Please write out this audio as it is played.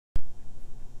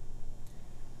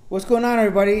What's going on,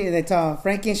 everybody? It's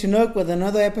Frankie and Chinook with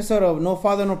another episode of No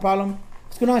Father, No Problem.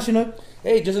 What's going on, Chinook?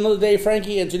 Hey, just another day,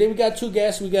 Frankie. And today we got two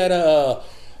guests. We got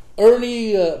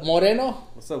Ernie Moreno.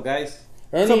 What's up, guys?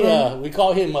 Ernie, we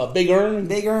call him Big Ern.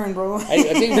 Big Ern, bro. I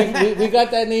think we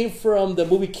got that name from the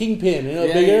movie Kingpin. You know,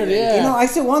 Big Ern. Yeah. You know, I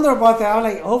still wonder about that. I'm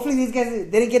like, hopefully these guys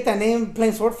didn't get that name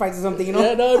playing sword fights or something. You know?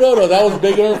 Yeah, no. That was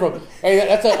Big Ern from. Hey,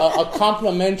 that's a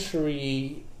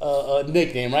complimentary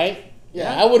nickname, right?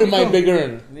 Yeah, I wouldn't mind Big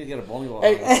Ern. You need to get a bowling ball.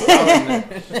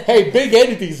 Hey, big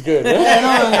anything's good. Huh?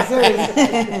 Yeah,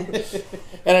 no, seriously.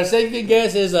 And our second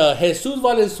guest is Jesus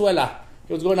Valenzuela.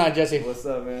 What's going on, Jesse? What's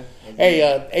up, man?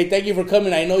 Hey, thank you for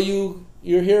coming. I know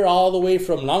you're here all the way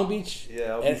from Long Beach.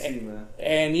 Yeah, LBC, man.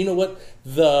 And you know what?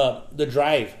 The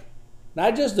drive,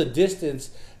 not just the distance.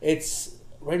 It's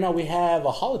right now we have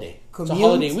a holiday. Commute, it's a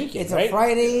holiday weekend. It's right? a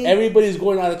Friday. Everybody's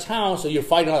going out of town, so you're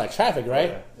fighting all that traffic,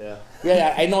 right? Yeah.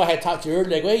 Yeah, I know. I had talked to you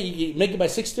earlier. Like, hey, you make it by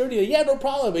 6:30. Yeah, no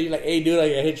problem. But you're like, hey, dude, I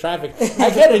hit traffic. I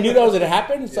kind of knew that was gonna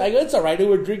happen. So I go, it's all right.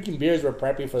 We're drinking beers. We're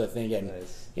prepping for the thing, and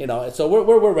Nice. you know, so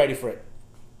we're ready for it.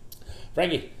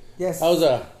 Frankie, Yes.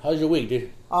 how's your week,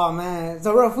 dude? Oh, man. It's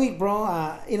a rough week,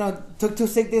 bro. Took 2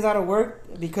 sick days out of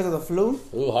work because of the flu.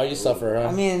 Ooh, how you suffer, huh?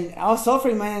 I mean, I was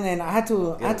suffering, man, and I had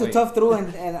to tough through,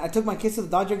 and I took my kids to the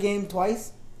Dodger game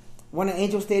twice. One at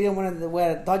Angel Stadium, one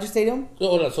at Dodger Stadium. So,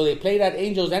 hold on. So they played at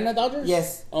Angels and the Dodgers?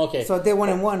 Yes. Okay. So they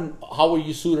 1-1. How were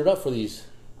you suited up for these?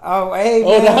 Oh, hey, Oh,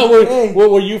 man. now Hey.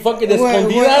 were you fucking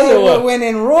escondidas or what? When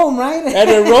in Rome, right? And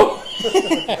in Rome?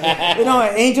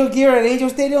 Angel gear at Angel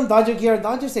Stadium, Dodger gear at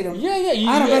Dodger Stadium. Yeah. I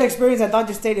had a bad experience at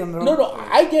Dodger Stadium, bro. No,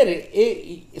 I get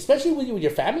it. Especially with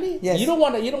your family. Yes. You don't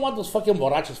want those fucking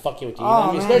borrachos fucking with you. Oh, You know what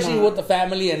I mean? man, Especially no. with the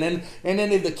family, and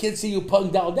then if the kids see you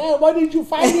punk down, Dad, why did you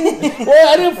fight him? Well,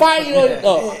 I didn't fight you.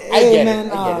 I get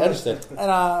it. I understand.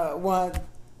 And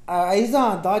I used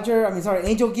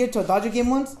Angel gear to a Dodger game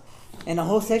once, and the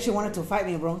whole section wanted to fight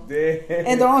me, bro. Damn.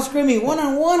 And they're all screaming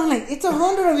 1-on-1. I'm like, it's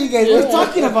 100 of you guys. What are you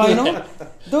talking about, you know?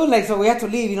 Dude, like, so we had to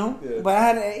leave, you know? Yeah. But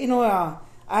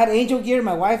I had Angel gear,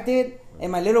 my wife did,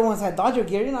 and my little ones had Dodger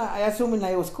gear. You know, I assumed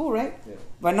like it was cool, right? Yeah.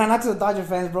 But not to the Dodger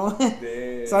fans, bro.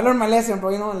 Damn. So I learned my lesson, bro.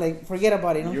 You know, like, forget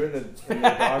about it, you know? You were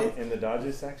in the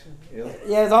Dodgers section? You know?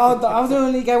 Yeah, I was the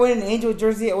only guy wearing an Angel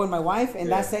jersey with my wife in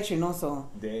that section, you know, so.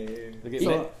 Damn.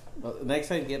 Okay, next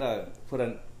time, put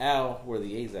an L where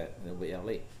the A's at, and it'll be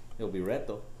LA. It'll be red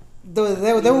though.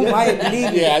 They won't buy it,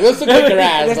 believe me. Yeah, they'll still kick your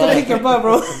ass. They'll still kick your butt,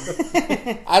 bro.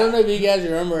 I don't know if you guys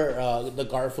remember the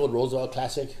Garfield Roosevelt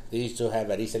Classic. They used to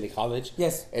have at East LA College.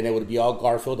 Yes. And it would be all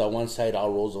Garfield on one side,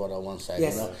 all Roosevelt on one side.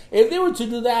 Yes. You know? If they were to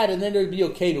do that, and then it'd be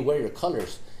okay to wear your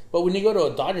colors. But when you go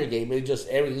to a Dodger game, it just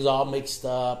everything's all mixed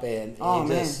up, and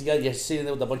you're sitting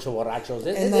there with a bunch of borrachos.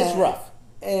 It's rough.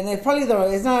 And it's probably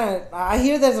it's not. I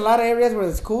hear there's a lot of areas where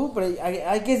it's cool, but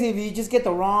I guess if you just get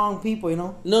the wrong people, you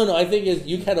know. No, I think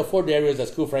you can't afford the areas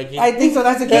that's cool, Frankie. I think so.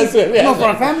 That's the case. Yeah,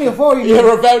 for a family of 4,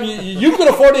 for a family, you could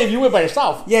afford it if you went by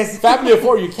yourself. Yes. Family of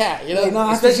 4, you can't. You know, Yeah, no,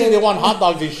 especially if they want hot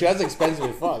dogs and shit. That's expensive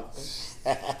as fuck.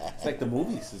 It's like the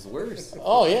movies. It's worse.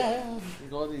 Oh yeah. You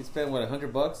go and you spend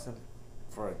 $100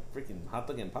 for a freaking hot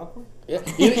dog and popcorn. Yeah,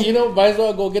 you know, might as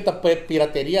well go get the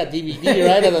Pirateria DVD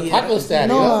right at the taco stand.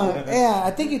 No, you know? yeah,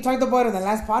 I think you talked about it in the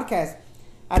last podcast.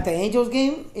 At the Angels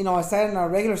game, you know, I sat in our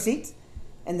regular seats,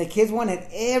 and the kids wanted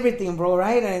everything, bro,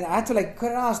 right? And I had to like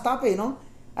cut it out, stop it, you know.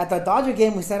 At the Dodger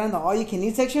game, we sat on the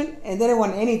all-you-can-eat section, and they didn't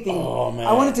want anything. Oh, man.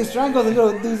 I wanted to strangle the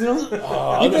little dudes, you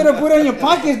know. You better put it in your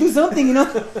pockets, do something, you know.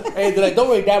 Hey, they're like, don't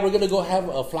worry, Dad, we're gonna go have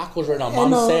flacos right now.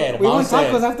 Mom said. We want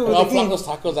tacos after the game.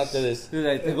 Tacos after this. Dude,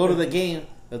 like, they go to the game,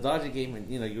 the Dodger game, and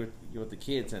you're with the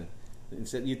kids, and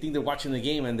instead you think they're watching the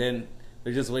game, and then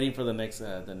they're just waiting for the next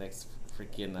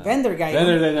freaking vendor guy.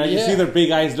 Then you see their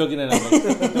big eyes looking at them.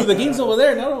 Like, dude, the game's over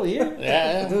there, not over here.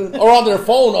 Yeah, dude. Or on their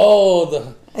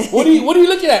phone. What are you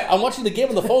looking at? I'm watching the game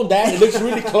on the phone, Dad. It looks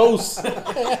really close.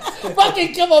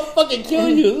 Fucking come on, fucking kill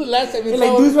you. This is the last time you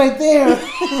like dude's right there.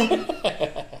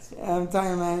 I'm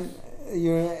telling you,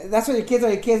 man. That's what your kids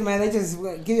are. Your kids, man. They just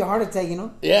give you a heart attack, you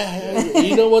know. Yeah.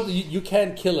 You know what? You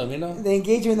can't kill them, you know. They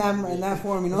engage you in that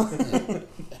form, you know.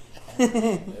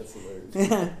 That's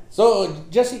hilarious. So,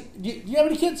 Jesse, do you have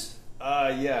any kids?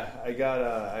 Yeah, I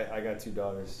got 2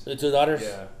 daughters. 2 daughters.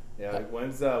 Yeah.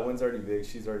 One's already big.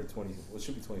 She's already 20. Well,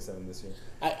 she'll be 27 this year.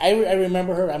 I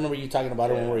remember her. I remember you talking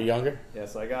about her when we were younger. Yeah,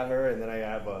 so I got her, and then I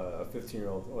have a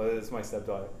 15-year-old. Well, it's my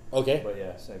stepdaughter. Okay. But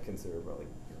yeah, I consider her probably.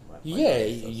 Yeah,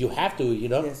 you have to, you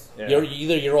know. Yes. Yeah.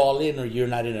 You're all in or you're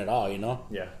not in at all, you know.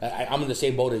 Yeah. I'm in the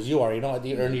same boat as you are, you know. I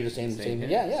think Ernie the same.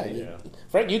 Yeah.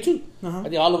 Frank, you too. Uh-huh. I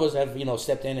think all of us have,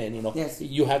 stepped in and Yes.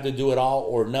 you have to do it all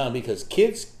or none because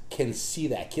kids can see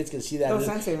that. Kids can see that. No And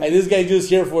sense, this, man. and this guy just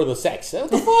here for the sex.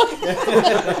 What the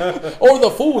fuck? Or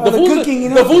the food. The food's cooking, you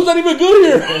know? The food's not even good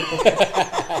here.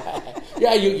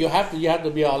 Yeah, you have to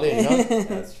be all in. You know.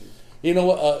 That's true. You know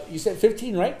what? You said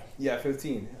 15, right? Yeah,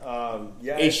 15.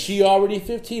 Yeah. Is she already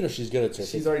 15 or she's gonna turn?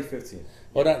 She's already 15.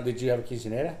 Hold on. Did you have a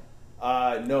quinceañera?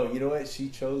 No, you know what? She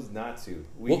chose not to.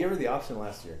 We gave her the option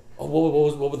last year. Oh,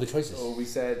 what were the choices? So we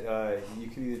said you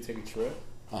could either take a trip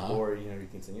or you know your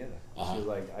quinceañera. Uh-huh. She was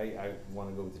like, I want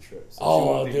to go with the trip. So Oh, she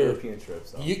wanted the dude. European trip.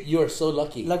 So. You are so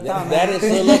lucky. Lucked That- out, that man.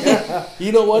 is so lucky.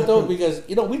 You know what though? Because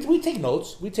you know we take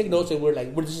notes. We take notes, and we're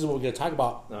like, this is what we're gonna talk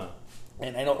about.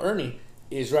 And I know Ernie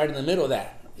is right in the middle of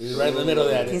that. He's right in the middle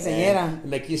of that. Quinceañera.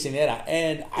 And the quinceañera.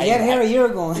 And He had hair a year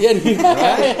ago. Yeah,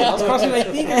 Right? I was crossing my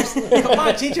fingers. Come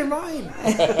on, change your mind.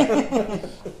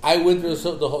 I went through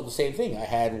the same thing. I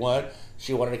had one.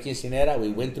 She wanted a quinceañera. We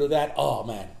went through that. Oh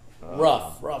man,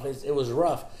 rough. It was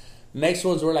rough. Next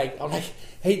ones were like, I'm like,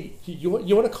 hey, you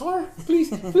want a car? Please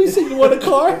say you want a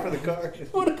car. For the car. You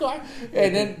want a car?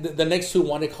 And then the next two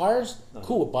wanted cars.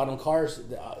 Cool, bought them cars.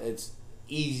 It's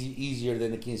easier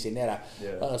than the quinceañera.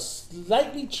 Yeah.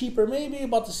 Slightly cheaper, maybe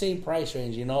about the same price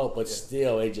range, you know. But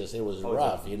still, it was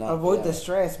rough, you know. Avoid the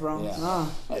stress, bro. Yeah. No.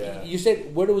 Yeah. You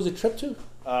said where was the trip to?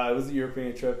 It was a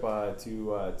European trip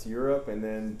to Europe and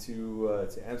then to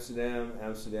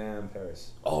Amsterdam,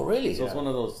 Paris. Oh, really? So it's one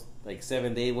of those like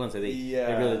 7-day ones that they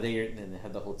every other day and they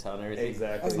have the hotel and everything.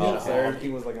 Exactly. That's So good.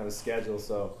 everything was like on a schedule.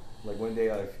 So like one day,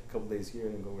 like a couple days here,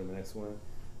 and then go over to the next one.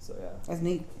 So yeah. That's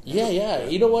neat. Yeah.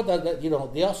 You know what? That, you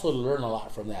know, they also learn a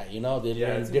lot from that. You know, they Yeah,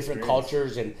 learn it's an different experience.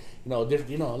 cultures and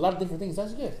a lot of different things.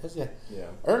 That's good. Yeah.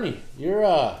 Ernie, you're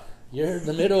in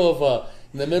the middle of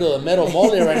metal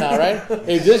mole right now, right?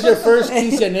 Is this your first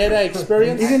quinceañera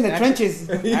experience? He's in the trenches.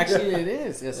 Actually, it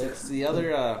is. Yes, it's the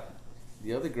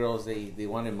other girls. They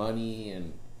wanted money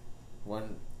and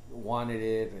one wanted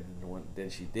it, and then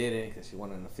she didn't because she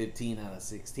wanted a 15 out of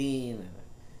 16. And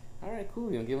all right, cool.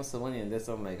 Give us some money, and this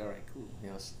I'm like, all right, cool.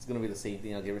 It's gonna be the same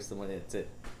thing. I'll give her some money. That's it.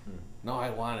 No,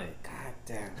 I want it. God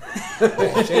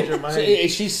damn. Change your mind.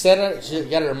 She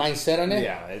got her mind set on it.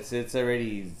 Yeah, it's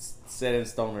already set in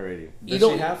stone already. You Does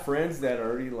don't- she have friends that are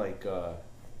already like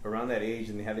around that age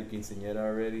and they have their quinceañera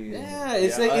already? And, Yeah,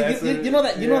 it's like that's you know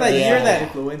that year that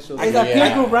influential. It's a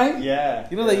peer group, right? Yeah.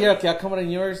 you know that year. Okay, I'll come out on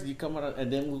yours. You come out,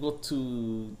 and then we'll go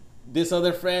to this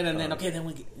other friend, and then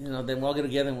then we'll all get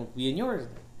together and we'll be in yours.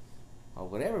 Or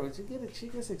whatever, but you get it. She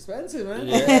gets expensive, man.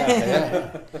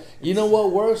 Yeah. You know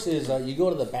what worse is you go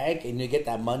to the bank and you get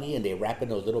that money and they wrap in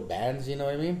those little bands. You know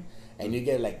what I mean? And you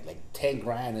get like 10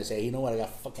 grand and say, you know what, I got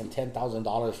fucking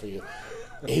 $10,000 for you.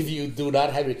 If you do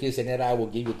not have your quinceañera, I will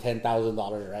give you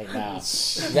 $10,000 right now.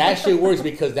 That shit works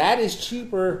because that is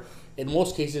cheaper in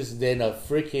most cases than a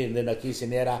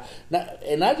quinceañera.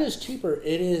 Not just cheaper,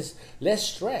 it is less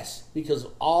stress because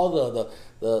all the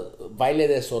baile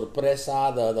de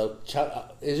sorpresa,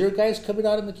 is your guys coming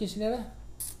out in the quinceañera?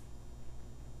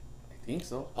 I think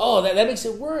so. Oh, that makes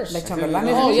it worse. Like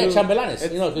chambelanes? Oh yeah, It's- chambelanes.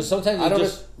 it's- You know, because sometimes I you don't know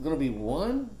if just it's gonna be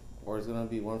one or it's gonna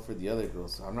be one for the other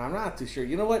girls. So I'm not too sure.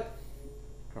 You know what?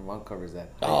 Her mom covers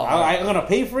that. Oh. I'm gonna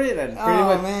pay for it, and pretty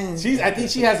Oh, much, man. I think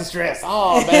she has the stress.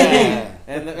 oh man.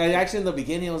 And actually, in the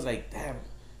beginning, I was like, damn,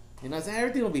 I said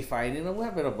everything will be fine. We'll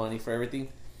have a bit of money for everything.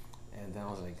 And then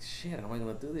I was like, shit, how am I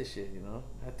gonna do this shit?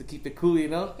 I have to keep it cool,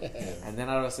 And then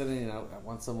all of a sudden, I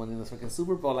want someone in the fucking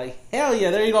Super Bowl. Like, hell yeah,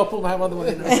 there you go, put my other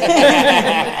money.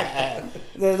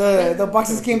 The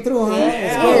boxes came through, huh?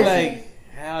 It's I was weird. like,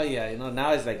 hell yeah,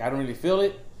 now it's like I don't really feel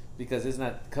it because it's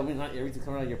not coming out, everything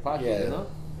coming out of your pocket, Yeah.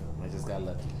 I just got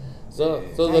lucky. So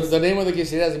the name of the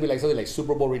quinceañera is gonna be like something like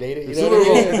Super Bowl related. You know Super what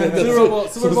Bowl, I mean?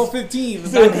 Super Bowl 15,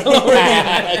 Super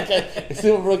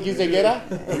Bowl quinceañera.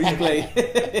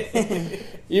 replay.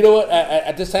 You know what?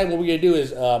 At this time, what we're gonna do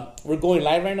is we're going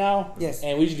live right now. Yes.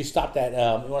 And we usually stop that.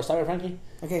 You want to stop it, Frankie?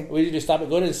 Okay. We usually stop it.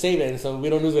 Go ahead and save it, so we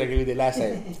don't lose it like we did last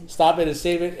time. Stop it and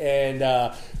save it,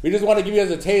 and we just want to give you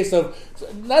guys a taste of,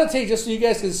 not a taste, just so you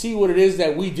guys can see what it is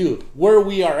that we do, where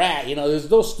we are at. There's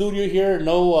no studio here,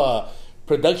 no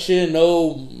production,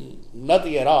 no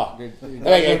nothing at all.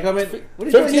 Like, Come in. What are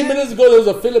you 15 doing, Dad? minutes ago, there was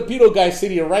a Filipino guy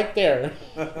sitting right there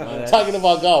talking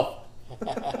about golf.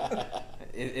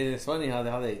 It's funny how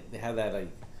they have that, like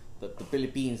the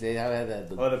Philippines. They have that.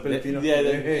 Oh, the Filipino.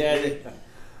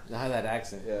 They have that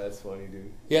accent. Yeah, that's funny,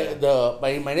 dude. Yeah,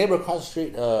 my neighbor across the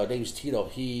street, name's Tito.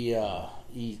 He's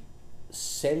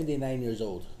 79 years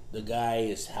old. The guy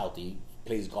is healthy,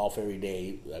 plays golf every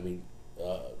day. I mean,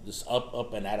 just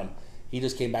up and at him. He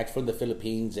just came back from the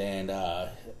Philippines, and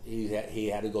he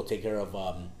had to go take care of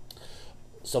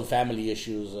some family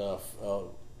issues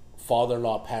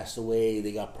father-in-law passed away.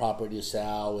 They got property to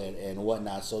sell and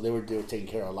whatnot. So they were taking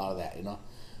care of a lot of that, you know.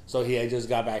 So he had just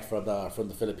got back from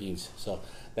the Philippines. So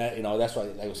that, you know, that's why,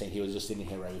 like I was saying, he was just sitting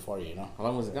here right before you, you know. How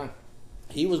long was it gone?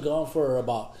 He was gone for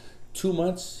about 2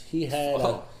 months. He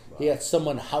had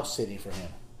someone house sitting for him.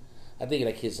 I think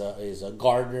like his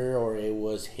gardener, or it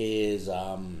was his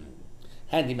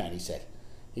handyman. He said,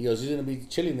 he goes, he's gonna be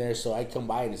chilling there, so I come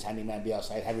by and his handyman be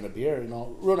outside having a beer. You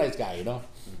know, real nice guy. You know,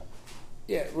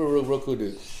 yeah, real cool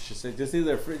dude. She said, just leave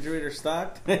the refrigerator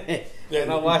stocked,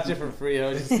 and I'll watch it for free. I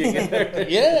was just kicking there.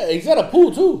 Yeah, he's got a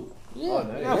pool too. Yeah, Oh,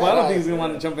 nice. Yeah, well, I don't think he's gonna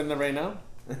want to jump in there right now.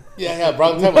 yeah,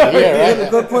 bro. Time of the year, right?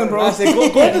 Good point, bro. I said, go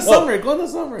in the summer. Go in the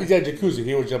summer. He's got a jacuzzi.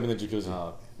 He would jump in the jacuzzi.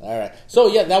 Oh. All right. So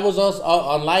yeah, that was us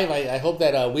on live. I hope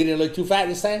that we didn't look too fat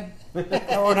this time.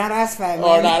 Or not as fat, man.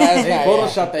 Or not as Hey, fat.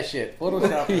 Photoshop that shit.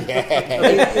 Photoshop.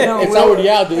 Yeah. You know, It's we'll- already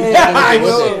out,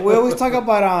 dude. we always talk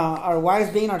about our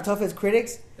wives being our toughest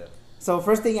critics. Yeah. So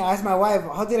first thing I asked my wife,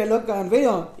 how did I look on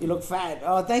video? You look fat.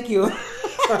 Oh, thank you.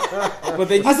 But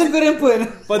then, That's some good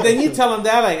input. but then you tell him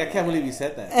that, like, I can't believe you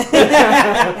said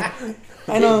that.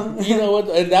 I know. You know what?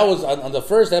 And that was on the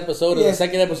first episode. Or Yeah. the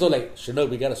second episode, like, Chinook,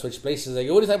 we gotta switch places. Like,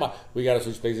 what are you talking about? We gotta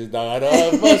switch places, dog. I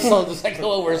know. So the second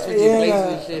one, we're switching places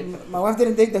and shit. My wife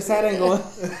didn't take the side angle.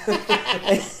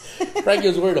 Frankie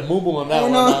was wearing a moo on that I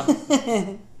one. know.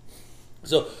 Huh?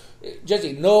 So,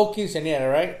 Jesse, no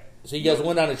quinceañera, right? So you guys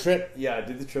went on a trip. Yeah, I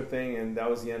did the trip thing, and that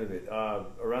was the end of it.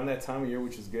 Around that time of year,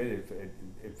 which was good,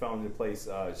 it fell into place.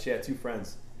 She had two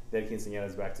friends that had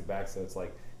quinceañeras back to back, so it's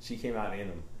like she came out in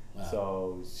them. Wow.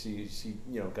 So she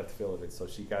got the feel of it. So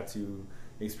she got to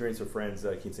experience her friends'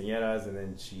 quinceañeras, and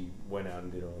then she went out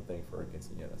and did her own thing for her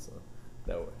quinceañera. So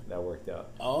that worked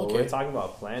out. Oh, But okay. we're talking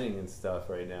about planning and stuff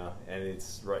right now, and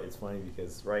it's funny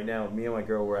because right now me and my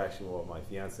girl, we're actually my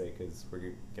fiance, because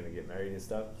we're gonna get married and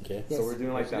stuff. Okay. Yes. So we're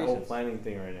doing like that whole Congratulations. planning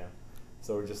thing right now.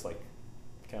 So we're just like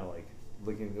kind of like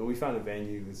looking. We found a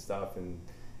venue and stuff, and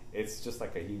it's just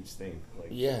like a huge thing. Like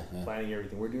Yeah. planning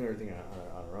everything. We're doing everything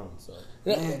on our own. So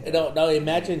Now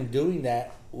imagine doing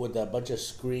that with a bunch of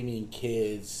screaming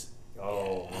kids.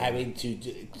 man. Having to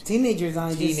Teenagers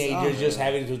on teenagers just, just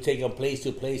having to take them place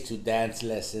to dance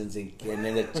lessons and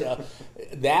then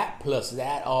that plus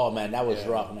that, oh man, that was Yeah.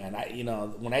 rough, man.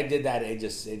 When I did that, it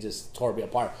just tore me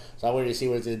apart. So I wanted to see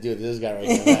what it's gonna do to this guy right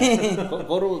here. Man.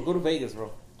 Go to Vegas,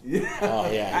 bro.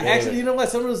 Oh yeah, Actually, you know what?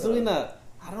 Someone was doing I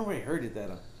don't know where I heard it, that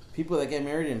people that get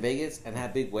married in Vegas and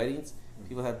have big weddings,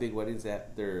 people have big weddings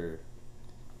that the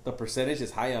percentage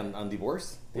is high on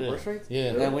divorce rates.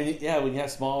 Yeah. And when you have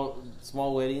small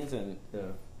weddings and Yeah.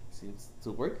 seems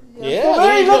to work. Yeah, Very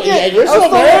there you go. good. Yeah, you're I was still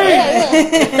still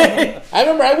married. Yeah. I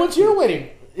remember I went to your wedding.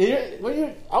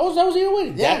 Yeah. I was at your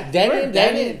wedding. Yeah,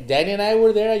 Danny and I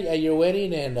were there at your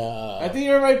wedding, and I think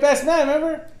you were my best man.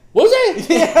 Remember? was it?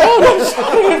 Yeah. Oh,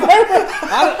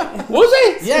 no, was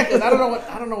it? Yeah, because I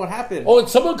don't know what happened. Oh, and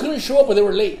someone couldn't show up, but they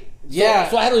were late. Yeah.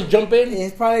 So I had to jump in.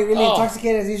 It's probably really Oh.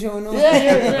 intoxicated as usual. No?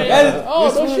 Yeah.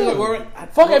 Oh, no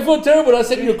shit. Fuck, I feel terrible. I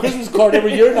send you a Christmas card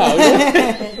every year now. You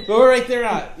know? But we're right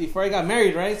there before I got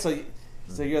married, right? So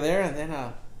you're there, and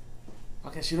then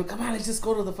okay, Shiro, come on, let's just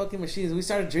go to the fucking machines. We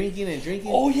started drinking and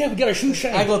drinking. Oh, yeah, we got our shoe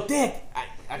shine. I go, Dick,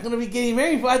 I'm gonna be getting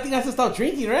married, but I think I have to stop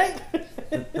drinking, right?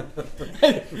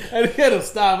 I gotta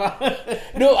stop.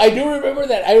 No, I do remember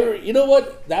that. You know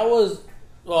what? That was.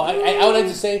 Well, I would like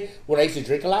to say when I used to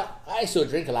drink a lot. I still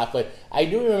drink a lot, but I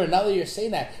do remember now that you're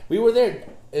saying that we were there.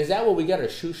 Is that what we got our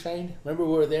shoe shine? Remember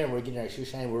we were there and we were getting our shoe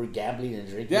shine. We were gambling and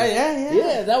drinking. Yeah.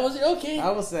 Yeah, that was it. Okay.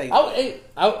 I was like,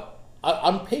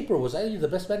 on paper, was I the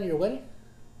best man at your wedding?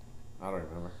 I don't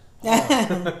remember.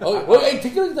 Oh, well, hey,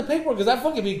 take a look at the paperwork because that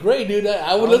fucking be great, dude.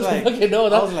 I would was love to like- fucking know I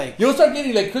that. was like- You'll start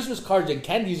getting like Christmas cards and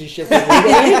candies and shit. From me, you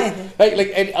know what I mean?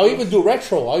 like, and I'll even do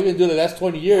retro. I'll even do the last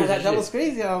 20 years. Yeah, and that shit. was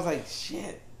crazy. I was like,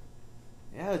 shit.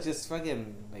 Yeah, it's just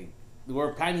fucking like we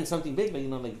were planning something big,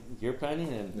 like you're planning,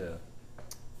 and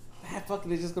Yeah. fuck it,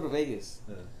 let's just go to Vegas.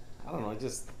 Yeah. I don't know.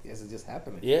 Guess it just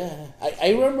happened. Yeah,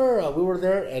 I remember we were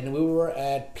there and we were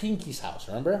at Pinky's house.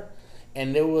 Remember?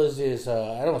 And there was this.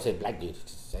 I don't want to say black dude.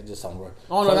 I just somewhere.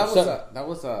 Oh no, that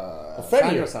was a friend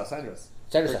of yours. Sandra's.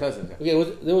 Sandra's Her cousin. Yeah.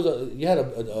 Okay, there was you had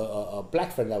a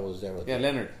black friend that was there with Yeah, you.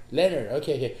 Leonard. Leonard.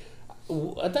 Okay.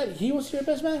 I thought he was your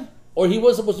best man, or he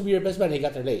was supposed to be your best man. And he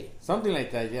got there late. Something like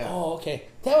that. Yeah. Oh, okay.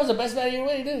 That was the best man at your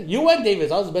wedding, dude. You went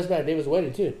Davis. I was the best man at Davis'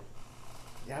 wedding too.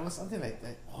 Yeah, it was something like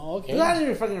that. Oh, okay. I don't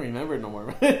even fucking remember it no more. All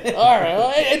right,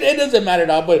 well, it doesn't matter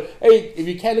now. But hey, if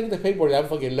you can't look at the paperwork, I'd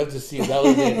fucking love to see it. That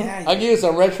was it. Yeah. I'll give you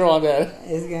some retro on that.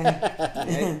 It's good.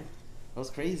 That was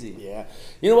crazy. Yeah.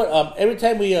 You know what? Every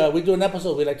time we do an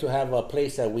episode, we like to have a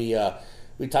place that we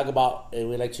talk about, and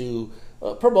we like to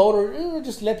promote or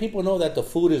just let people know that the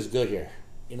food is good here.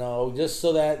 You know, just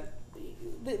so that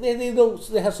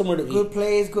they have somewhere to eat. Good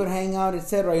place, good hangout,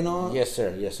 etc. You know. Yes,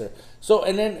 sir. Yes, sir. So,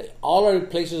 and then all our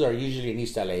places are usually in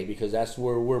East LA because that's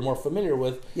where we're more familiar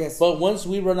with. Yes. But once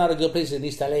we run out of good places in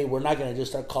East LA, we're not going to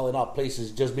just start calling out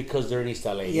places just because they're in East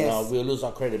LA. Yes. You know, we'll lose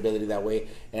our credibility that way,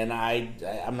 and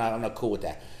I'm not cool with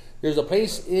that. There's a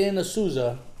place in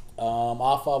Azusa,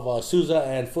 off of Azusa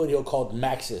and Foothill called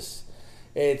Max's.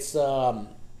 It's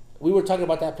we were talking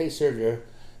about that place earlier.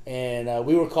 And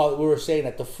we were saying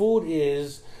that the food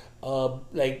is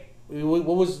like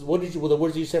what did you the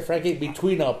words you said, Frankie,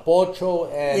 between a pocho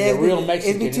and the real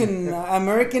Mexican. It's between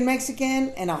American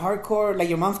Mexican and a hardcore like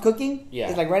your mom's cooking. Yeah,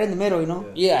 it's like right in the middle, you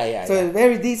know. Yeah. So it's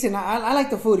very decent. I like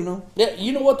the food, you know. Yeah,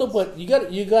 you know what though, but you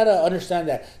gotta understand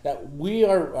that we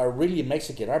are really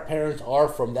Mexican. Our parents are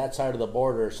from that side of the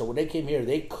border, so when they came here,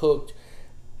 they cooked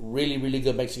really, really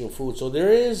good Mexican food. So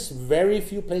there is very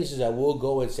few places that will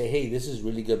go and say, hey, this is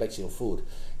really good Mexican food.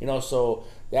 You know, so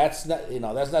that's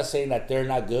not saying that they're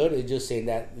not good. It's just saying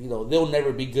that, you know, they'll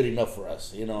never be good enough for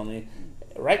us. You know what I mean?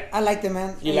 Right? I like them,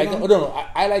 man. You like them? Oh, no,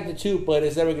 I like it too, but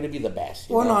it's never going to be the best.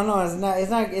 Well, no, it's not. It's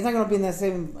not going to be in the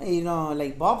same, you know,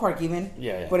 like ballpark even.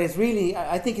 Yeah. But it's really,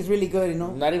 I think it's really good, you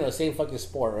know. Not even the same fucking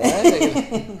sport,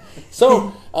 right?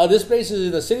 So this place is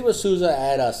in the city of Azusa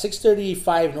at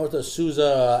 635 North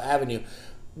Azusa Avenue.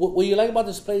 What you like about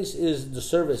this place is the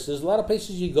service. There's a lot of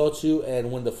places you go to,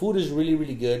 and when the food is really,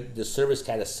 really good, the service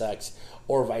kind of sucks,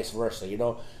 or vice versa. You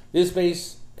know, this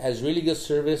place has really good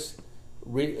service.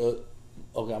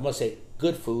 Okay, I'm gonna say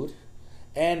good food,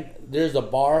 and there's a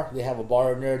bar. They have a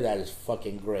bar in there that is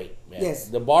fucking great, man. Yes,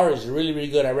 the bar is really, really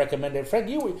good. I recommend it. Frank,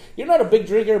 you're not a big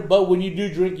drinker, but when you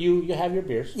do drink, you have your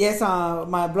beers. Yes,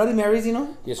 my Bloody Marys, you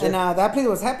know. Yes, sir. And that place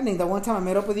was happening. The one time I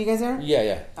met up with you guys there.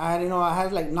 Yeah. I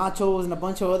had like nachos and a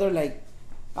bunch of other like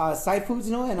side foods,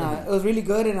 you know, and it was really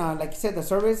good. And like you said, the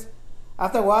service.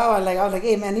 After a while, I was like,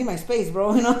 hey man, I need my space,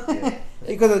 bro, you know. Yeah.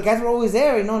 Because the guys were always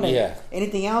there, you know, like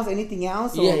anything else.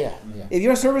 So yeah. If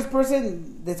you're a service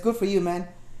person, that's good for you, man.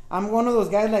 I'm one of those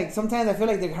guys, like, sometimes I feel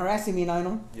like they're harassing me now, you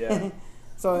know? Yeah.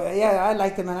 So, yeah, I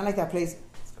like them, man. I like that place.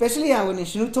 Especially when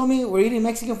Shinu told me we're eating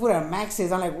Mexican food at Max's.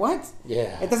 I'm like, what?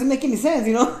 Yeah. It doesn't make any sense,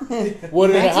 you know?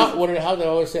 How they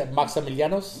always say,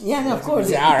 Maximilianos? Yeah, no, of course.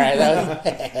 Yeah, all right.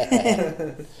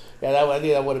 I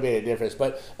think that would have made a difference.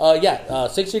 But,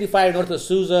 635 North of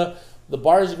Azusa. The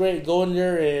bar is great. Go in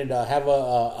there and have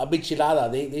a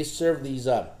michelada. They serve these...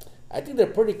 I think they're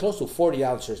pretty close to 40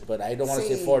 ounces, but I don't want to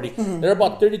say 40. They're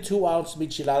about 32 ounce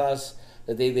micheladas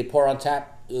that they pour on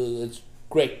tap. It's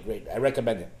great. I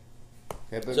recommend it.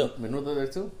 Yeah, but menudo there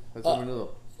too? That's a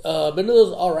menudo.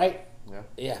 Menudo's all right.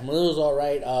 Yeah, menudo's all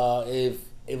right.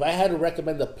 If I had to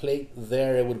recommend a plate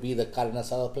there, it would be the carne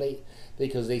asada plate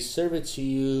because they serve it to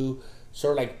you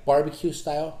sort of like barbecue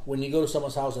style. When you go to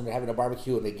someone's house and they're having a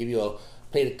barbecue and they give you a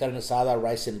plate of carne asada,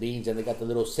 rice and beans, and they got the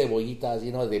little cebollitas,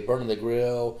 you know, they burn on the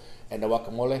grill, and the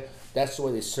guacamole. That's the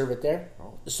way they serve it there.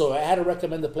 So I had to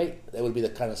recommend the plate. That would be the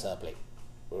carne asada plate.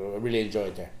 I really enjoy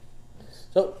it there.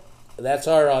 So that's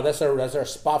our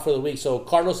spot for the week. So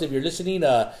Carlos, if you're listening,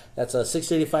 that's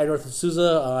 635 North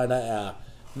Azusa on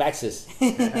Max's.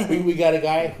 we got a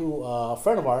guy who a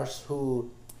friend of ours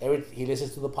who he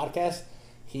listens to the podcast.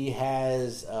 He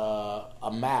has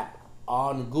a map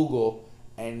on Google,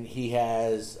 and he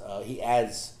adds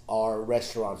our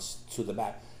restaurants to the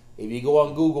map. If you go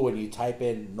on Google and you type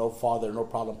in "No Father, No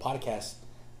Problem" podcast,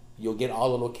 you'll get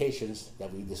all the locations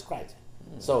that we described.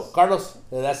 So, Carlos,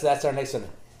 that's our next one.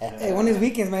 Hey, one of these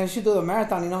weekends, man, we should do a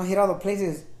marathon, you know, hit all the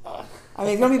places. I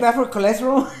mean, it's going to be bad for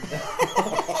cholesterol.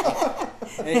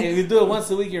 Hey, if you do it once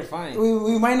a week, you're fine.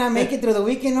 We might not make it through the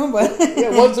weekend, no, but...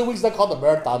 once a week's not called a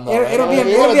marathon, though. It'll be a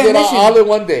mission. All in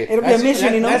one day. It'll be a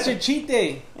mission, you know. That's your cheat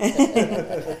day.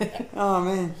 Oh,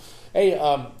 man. Hey,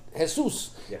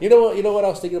 Jesus, yeah. You know what I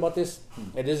was thinking about this?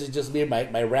 And this is just me and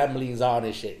my ramblings on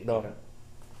and shit, you know. Okay.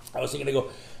 I was thinking to go,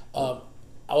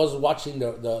 I was watching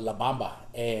the La Bamba,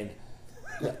 and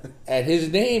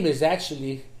his name is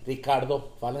actually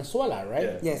Ricardo Valenzuela, right?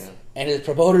 Yeah. Yes. Yeah. And his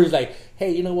promoter is like,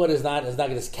 hey, you know what? It's not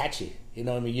as catchy. You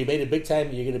know what I mean? You made it big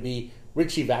time, you're going to be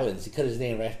Richie Valens. He cut his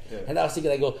name, right? Yeah. And I was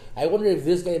thinking, I wonder if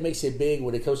this guy makes it big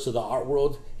when it comes to the art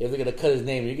world, if they're going to cut his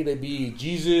name. You're going to be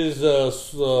Jesus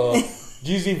Valens,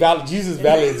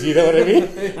 you know what I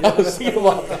mean? I was thinking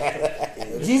about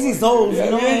that. Jesus Zoles,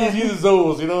 you know? Yeah, Jesus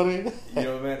Zoles, you know what I mean? You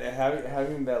know, man,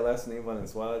 having that last name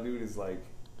Valenzuela, dude, is like,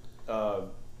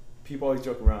 people always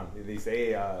joke around. They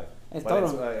say,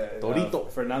 Torito.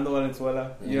 Fernando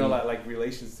Valenzuela, you know, like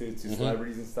relations to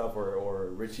celebrities and stuff, or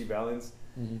Richie Valens.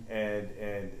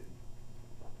 And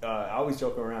I always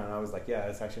joke around. I was like, yeah,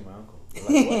 that's actually my uncle.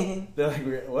 They're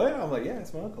like, what? I'm like, yeah,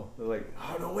 it's my uncle. They're like,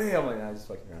 oh, no way. I'm like, nah, just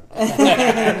fucking around.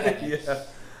 Yeah.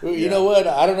 You know what?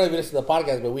 I don't know if you listen to the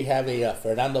podcast, but we have a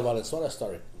Fernando Valenzuela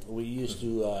story. We used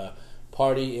to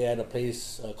party at a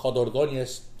place called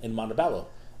Ordóñez in Montebello.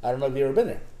 I don't know if you've ever been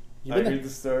there. You I been there? heard the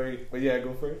story, but yeah,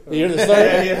 go for it. You heard the story?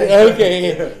 Yeah.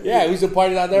 Okay. Yeah, we used to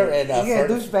party down there. And, Yeah,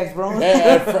 douchebags, bro.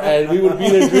 and we would be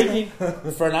there drinking.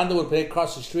 Fernando would play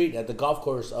across the street at the golf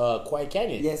course, Quiet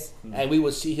Canyon. Yes. And we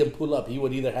would see him pull up. He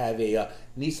would either have a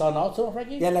Nissan Altima,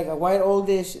 Frankie? Yeah, like a white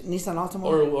oldish Nissan Altima.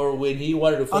 Or when he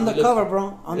wanted to... Undercover,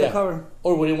 bro. Undercover.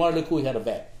 Or when he wanted to look cool, he had a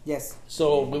vet. Yes.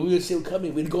 So when we would see him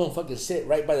coming, we'd go and fucking sit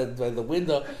right by the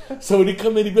window. So when he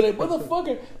come in, he'd be like,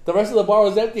 "Motherfucker!" The rest of the bar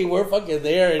was empty. We're fucking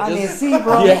there. And I just, didn't see,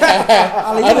 bro. Yeah.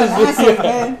 I like, you're massive,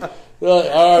 man.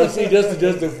 RC just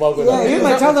to fuck with Yeah, us. he's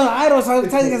my childhood idol, so I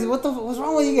was telling you guys, what's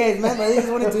wrong with you guys, man? But I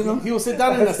just wanted to, you know. He will sit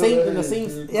down in the same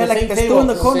Yeah, the like same the table, stool in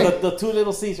the corner. the two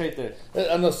little seats right there.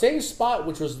 On the same spot,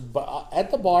 which was at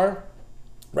the bar,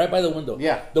 right by the window.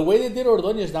 Yeah. The way they did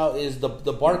Ordóñez now is the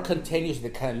bar continues and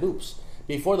it kind of loops.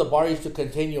 Before the bar used to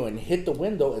continue and hit the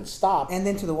window and stop, And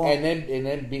then to the wall. and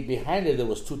then behind it there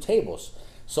was two tables.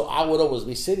 So I would always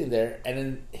be sitting there, and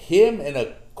then him and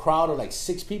a crowd of like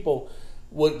 6 people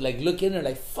would like look in there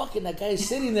like, fucking that guy's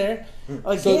sitting there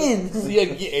Again. So, yeah,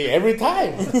 every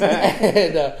time.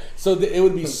 And so it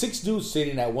would be 6 dudes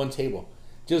sitting at one table,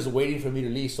 just waiting for me to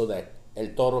leave so that El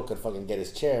Toro could fucking get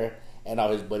his chair and all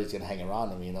his buddies can hang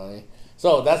around him. You know what I mean?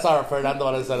 So that's our Fernando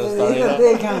Valenzuela story. He's a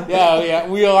dick, huh? Yeah,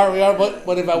 we are.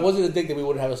 But if I wasn't a dick, then we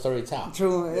wouldn't have a story to tell.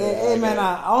 True. Yeah, Hey, man,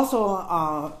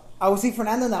 yeah. I would see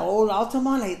Fernando in that old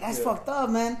Altima, like, that's fucked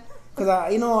up, man.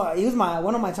 Because, you know, he was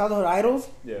one of my childhood idols.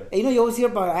 Yeah. And, you know, you always hear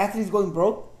about athletes going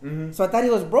broke. Mm-hmm. So I thought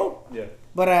he was broke. Yeah.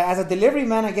 But as a delivery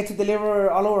man, I get to deliver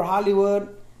all over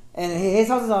Hollywood. And his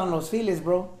house is on Los Feliz,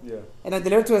 bro. Yeah. And I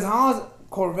delivered to his house,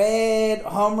 Corvette,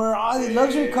 Hummer, all these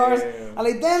luxury cars. Yeah. I'm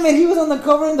like, damn it, he was on the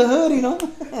cover in the hood, you know?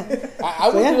 I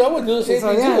would do the same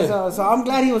so, thing yeah, too. so I'm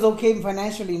glad he was okay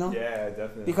financially, you know? Yeah,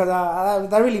 definitely. Because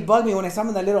that really bugged me when I saw him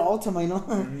in that little Altima, you know?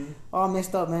 Mm-hmm. All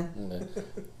messed up, man.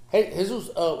 Hey, Jesus,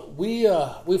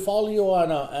 we follow you on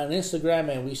Instagram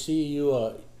and we see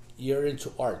you. You're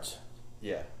into art.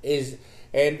 Yeah.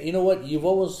 And you know what? You've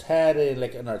always had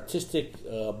an artistic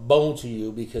bone to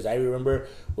you, because I remember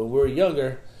when we were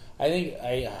younger. I think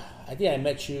I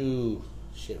met you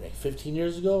like 15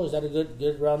 years ago. Is that a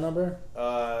good round number?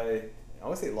 I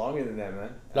would say longer than that, man.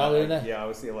 Longer than that? Yeah, I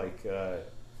would say like.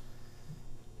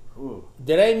 Ooh.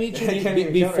 Did I meet you I can't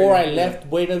even count before right I now. left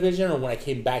Buena Vision, or when I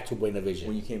came back to Buena Vision?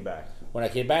 When you came back. When I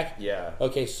came back? Yeah.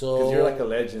 Okay, so... Because you're like a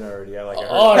legend already. I heard.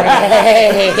 Oh,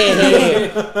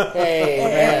 hey,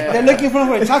 man. They're looking for him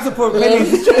for child support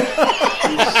payments.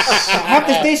 Half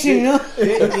the station, you know?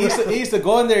 He used to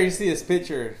go in there, you see his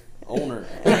picture, owner.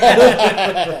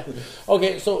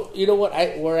 Okay, so you know what?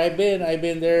 Where I've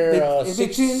been there Is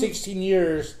it 16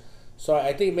 years. So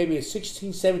I think maybe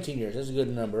 16, 17 years. That's a good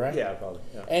number, right? Yeah, probably.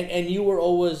 Yeah. And you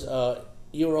always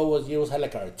had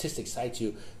like an artistic side to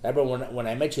you. I remember when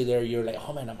I met you there, you were like,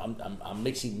 oh man, I'm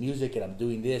mixing music and I'm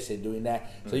doing this and doing that.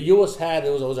 Mm-hmm. So you always had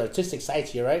those artistic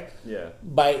sides here, right? Yeah.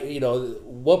 By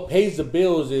what pays the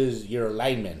bills is your a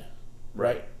lineman,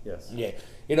 right? Yes. Yeah.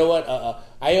 You know what?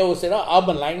 I always said, I'm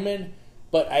a lineman,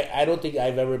 but I don't think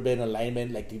I've ever been a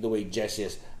lineman like the way Jess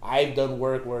is. I've done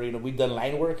work where we've done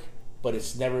line work, but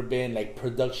it's never been like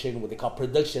production, what they call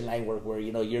production line work, where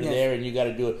you're Yes. there and you got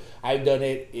to do it. I've done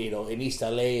it, in East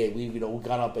LA, and we've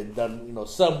gone up and done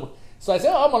some. So I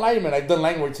said, I'm a lineman. I've done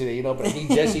line work today, but I think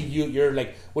Jesse, you're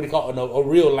like, what do you call it? A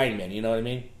real lineman. You know what I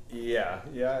mean? Yeah,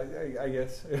 I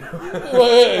guess.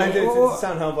 Well, to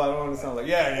sound humble, I don't want to sound like,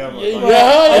 I'm a lineman.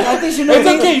 I think she knows It's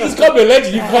okay. You just call me a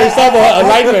legend. You call yourself a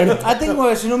lineman. I think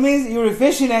what Shino means, you were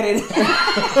fishing at it.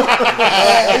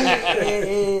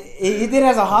 He did it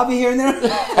as a hobby here and there.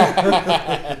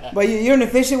 But you're an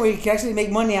efficient where you can actually make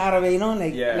money out of it,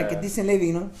 like a decent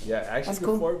living, Yeah, actually, That's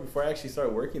cool. before I actually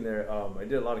started working there, I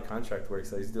did a lot of contract work,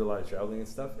 so I used to do a lot of traveling and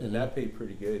stuff, and that paid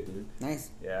pretty good, dude. Nice.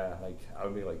 Yeah, like I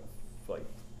would make like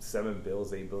 7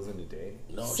 bills, 8 bills in a day.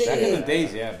 No Sick. Back in shit. the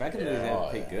days, back in the days, Yeah.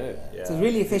 that paid good. Yeah. So it's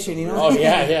really efficient, Oh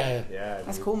yeah. Yeah,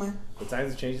 That's dude. cool, man. The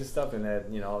times have changed and stuff, and that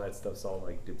all that stuff's all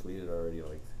like depleted already.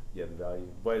 Like, the value.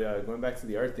 But going back to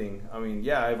the art thing, I mean,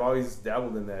 yeah, I've always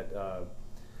dabbled in that.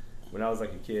 When I was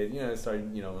like a kid, I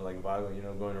started, like Vago,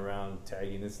 going around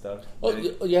tagging and stuff. Oh, And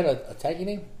you had a tagging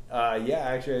name? yeah,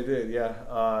 actually I did. Yeah.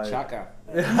 Chaka.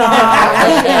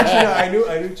 Actually, no,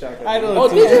 I knew Chaka. I know. Oh,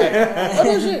 did you? Oh,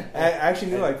 no shit. I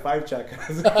actually knew like 5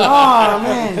 Chakas. Oh,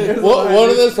 man. One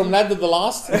of those from Land of the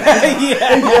Lost? yeah, he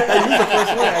was the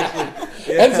first one actually.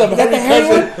 And some Is that the hairy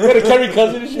hairy cousin. Got a hairy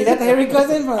cousin and shit. Is that the hairy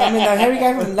cousin? The hairy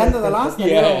guy from Land of the Lost?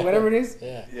 Whatever it is.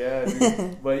 Yeah. Yeah,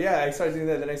 dude. But yeah, I started doing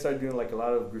that. Then I started doing like a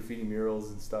lot of graffiti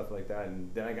murals and stuff like that.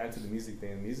 And then I got into the music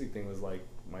thing. The music thing was like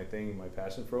my thing, my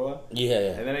passion for a while.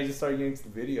 Yeah. And then I just started getting into the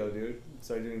video, dude.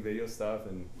 Started doing video stuff,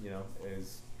 and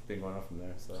it's been going on from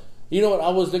there. So You know what? I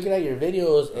was looking at your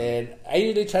videos, and I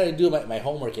usually try to do my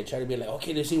homework and try to be like,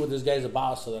 okay, let's see what this guy's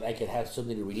about, so that I can have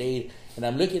something to relate. And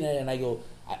I'm looking at it, and I go,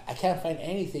 I can't find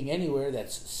anything anywhere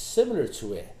that's similar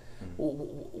to it.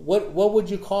 What would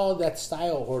you call that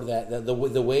style, or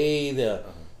the way the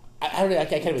I don't know, I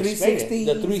can't even explain it.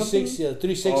 The 360, the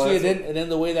 360, and then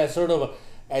the way that sort of,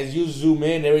 as you zoom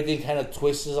in, everything kind of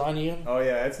twists on you. Oh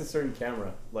yeah, it's a certain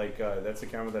camera. Like that's a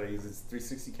camera that I use. It's a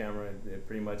 360 camera, and it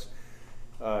pretty much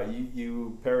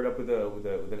you pair it up with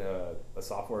a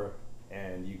software,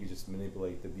 and you can just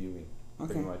manipulate the viewing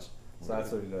pretty much. So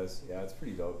that's what it does. Yeah, it's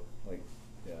pretty dope. Like,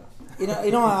 yeah.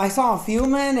 You know, I saw a few,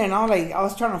 man, and I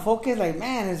was trying to focus. Like,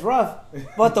 man, it's rough.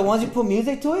 But the ones you put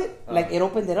music to it, like, it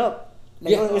opened it up.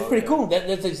 Like, Yeah. it was pretty cool.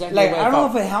 That's exactly Like, what I don't know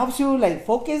thought. if it helps you, like,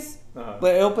 focus,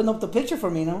 but it opened up the picture for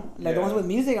me, Like, the ones with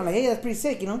music, I'm like, hey, that's pretty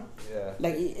sick, Yeah.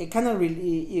 Like, it kind of,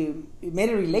 it made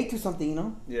it relate to something,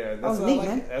 Yeah, That that's was what neat, I like.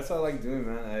 man. That's what I like doing,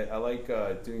 man. I like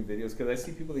doing videos because I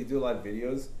see people that do a lot of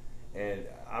videos, and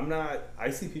I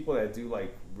see people that do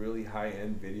like really high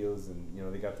end videos,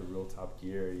 and they got the real top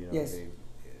gear. Yes.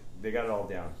 They got it all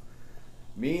down.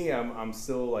 Me, I'm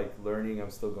still like learning.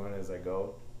 I'm still going as I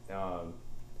go,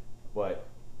 but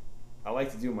I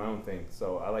like to do my own thing.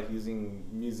 So I like using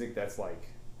music that's like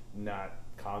not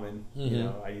common.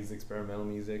 Mm-hmm. I use experimental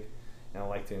music, and I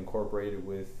like to incorporate it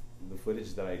with the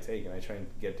footage that I take, and I try and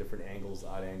get different angles,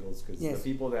 odd angles, because the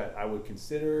people that I would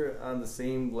consider on the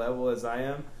same level as I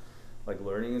am, like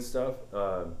learning and stuff,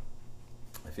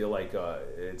 I feel like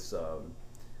it's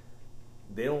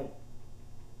they don't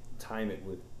time it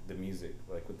with the music,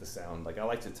 like with the sound. Like I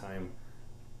like to time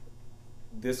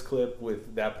this clip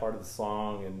with that part of the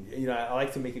song, and I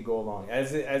like to make it go along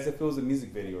as if it was a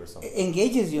music video or something. It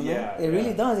engages you, man. Yeah, It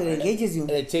really does. It engages you.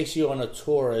 And it takes you on a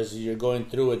tour as you're going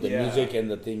through it. The Yeah. music and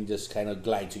the thing just kind of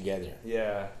glide together.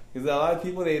 Yeah, because a lot of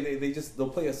people they'll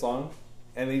play a song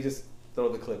and they just throw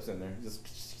the clips in there,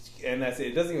 and that's it.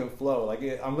 It doesn't even flow. Like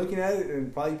I'm looking at it,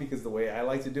 and probably because the way I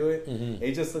like to do it,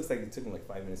 it just looks like it took me like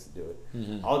 5 minutes to do it.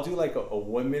 I'll do like a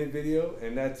 1 minute video,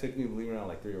 and that took me, believe it or not,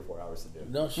 like 3 or 4 hours to do.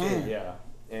 No shit. Yeah,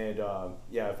 and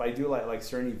if I do like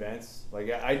certain events, like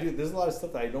I do, there's a lot of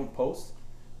stuff that I don't post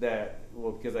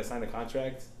because I signed a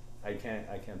contract. I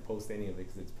can't post any of it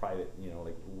because it's private.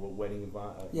 Like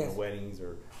weddings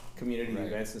or community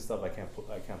events and stuff. I can't put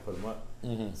them up.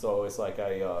 So it's like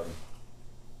I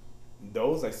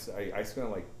spent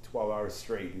like 12 hours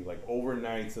straight, dude, like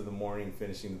overnights of the morning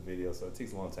finishing the video. So it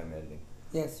takes a long time editing.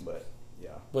 Yes. But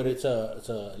yeah. But it's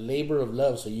a labor of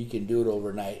love, so you can do it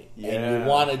overnight, and Yeah. you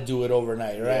want to do it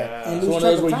overnight, right? Yeah. And So lose one of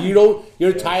track those of where time.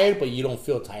 you're tired, but you don't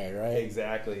feel tired, right?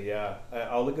 Exactly, yeah.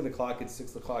 I'll look at the clock at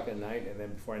 6 o'clock at night, and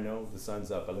then before I know the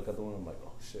sun's up, I look at the one. I'm like,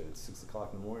 oh shit, it's 6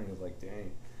 o'clock in the morning. I was like, dang,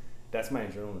 that's my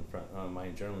adrenaline. My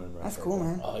adrenaline rush. That's right cool, there.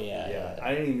 man. Oh yeah.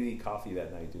 I didn't even eat coffee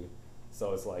that night, dude.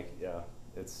 So it's like,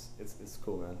 it's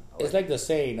cool, man. It's like the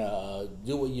saying,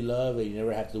 do what you love, and you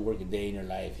never have to work a day in your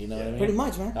life. You know what I mean? Pretty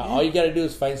much, man. All you got to do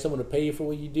is find someone to pay you for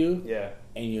what you do, Yeah.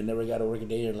 and you never got to work a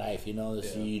day in your life.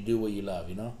 So you do what you love.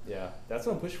 Yeah, that's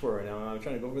what I'm pushing for right now. I'm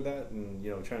trying to go for that, and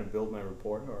trying to build my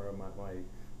rapport or my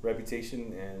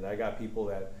reputation. And I got people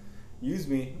that use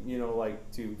me, like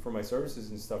for my services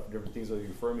and stuff, for different things. Or they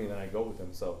refer me, and then I go with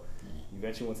them. So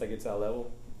eventually, once I get to that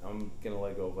level, I'm gonna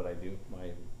let go of what I do,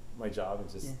 my job, and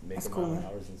just make that's them cool, my man.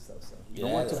 hours and stuff. So I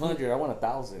don't want 200. I want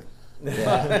 1,000.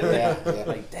 Yeah.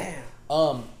 Like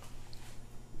damn.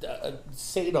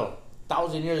 Say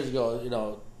 1,000 years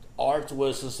ago, art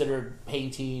was considered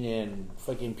painting and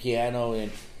fucking piano,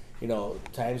 and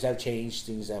times have changed,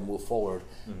 things have moved forward.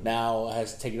 Now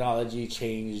has technology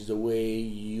changed the way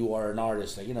you are an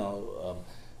artist? Like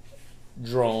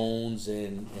drones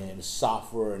and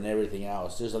software and everything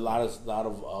else. There's a lot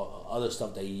of other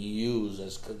stuff that you use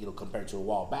as compared to a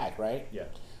while back, right? yeah,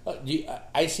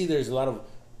 I see there's a lot of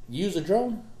use a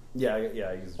drone. yeah.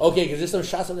 I use Okay, because there's some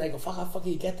shots of I go, fuck, how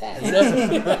fucking you get that?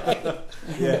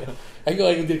 yeah. I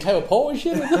go, did you climb a pole and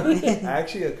shit?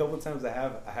 Actually, a couple of times I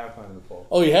have climbed the pole.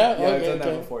 Oh, you have? Yeah, Okay, I've done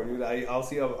okay. that before, dude.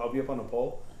 I'll be up on the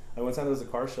pole. And one time there was a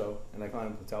car show, and I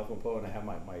climbed the telephone pole, and I have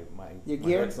my Your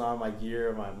gear? hooks on, my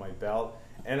gear, my belt,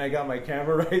 and I got my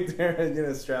camera right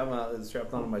there, strapped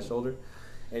onto my shoulder.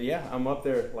 And yeah, I'm up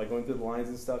there like going through the lines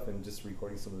and stuff and just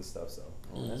recording some of the stuff. So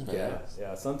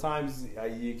yeah. Sometimes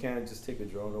you can't just take a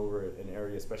drone over an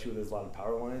area, especially when there's a lot of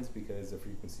power lines, because the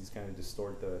frequencies kind of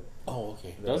distort the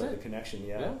the connection.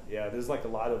 Yeah. There's like a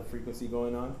lot of frequency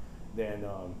going on. Then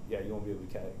you won't be able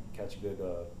to catch a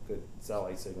good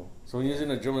satellite signal. So when you're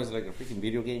using a drone, it's like a freaking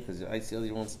video game because I see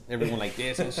everyone like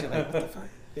this and shit. Like, what the fuck?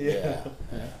 Yeah.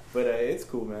 But it's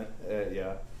cool, man.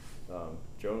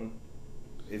 Drone.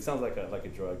 It sounds like a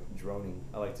drug. Droning.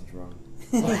 I like to drone.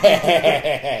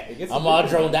 I'm all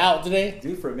droned out today,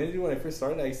 dude. For a minute, when I first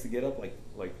started, I used to get up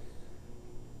like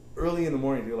early in the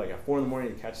morning, dude. Like at 4 a.m.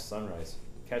 to catch sunrise.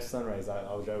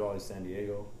 I would drive all the way to San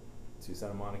Diego, to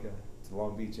Santa Monica, to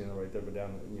Long Beach, right there, but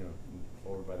down,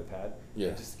 over by the pad. Yeah.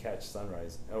 Just to catch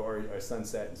sunrise or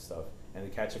sunset and stuff, and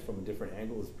to catch it from a different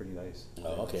angle is pretty nice.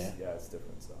 Oh, okay. It's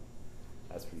different. So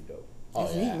that's pretty dope. Oh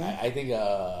yeah, I think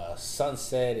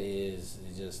sunset is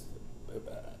just.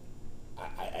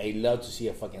 I love to see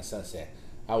a fucking sunset.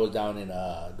 I was down in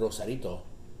Rosarito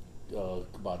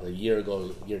about a year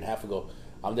and a half ago.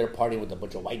 I'm there partying with a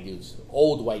bunch of white dudes,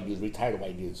 old white dudes, retired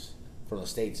white dudes from the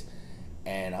States,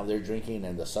 and I'm there drinking,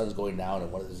 and the sun's going down,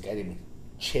 and one of this guy named me,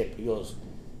 Chip, he goes,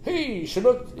 "Hey,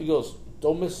 Chinook," he goes,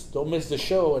 Don't miss the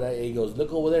show. And he goes,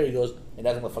 "Look over there." He goes, and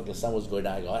that's when the fucking sun was going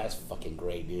down. I go, "That's fucking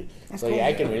great, dude." That's so cool. yeah,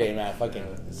 I can relate, man. Fucking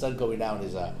the sun going down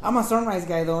is I'm a sunrise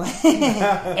guy though. I'm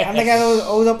the guy that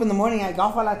always up in the morning. I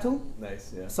golf a lot too.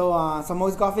 Nice, yeah. So I'm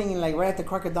always golfing like right at the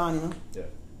crack of dawn, Yeah.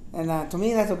 And to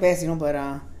me that's the best, But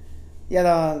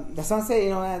the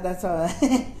sunset, that's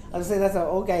I would say that's an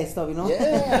old guy stuff,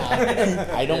 Yeah.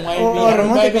 I don't mind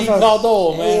romantic being stuff. called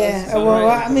old, man. Yeah. Well,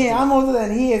 I mean, I'm older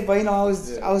than he is, but I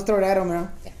was throw it at him,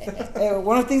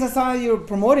 One of the things I saw you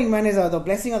promoting, man, is the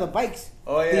blessing of the bikes.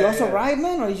 Oh yeah. Do you also ride,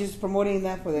 man, or are you just promoting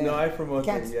that for the? No, I promote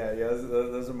them. cats? Yeah.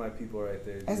 Those are my people right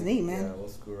there. That's neat, man. Yeah, old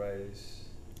school riders.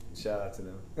 Shout out to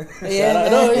them.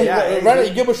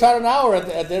 You give a shot an hour at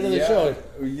the end of the show.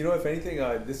 If anything,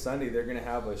 this Sunday they're gonna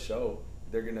have a show.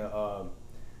 They're gonna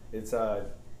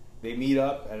they meet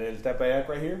up at El Tepeyac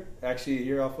right here. Actually,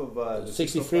 here off of the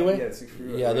 60 freeway. Yeah, 60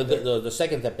 freeway. Yeah, right the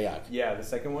second Tepeyac. Yeah, the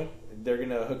second one. They're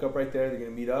gonna hook up right there. They're gonna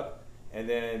meet up, and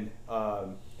then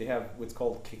they have what's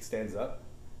called Kickstands Up.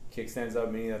 Kickstands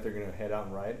Up meaning that they're gonna head out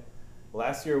and ride.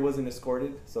 Last year it wasn't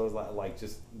escorted, so it was like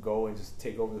just go and just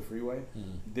take over the freeway.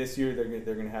 This year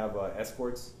they're gonna have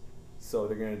escorts, so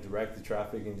they're gonna direct the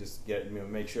traffic and just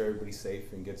make sure everybody's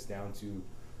safe and gets down to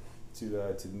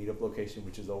the meetup location,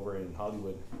 which is over in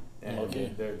Hollywood. And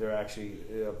they're actually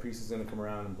a priest is gonna come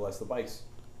around and bless the bikes.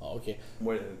 Oh, okay.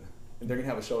 They're gonna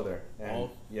have a show there, and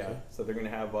so they're gonna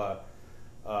have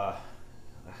I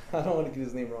don't want to get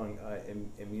his name wrong,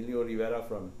 Emilio Rivera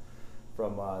from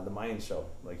the Mayan show.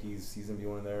 Like he's gonna be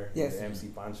one there. Yes. MC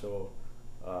Pancho,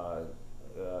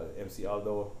 MC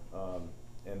Aldo,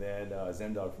 and then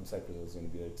Zendog from Cypress is gonna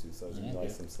be there too. So there's gonna be like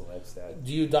some celeb stat.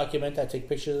 Do you document that? Take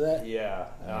pictures of that? Yeah,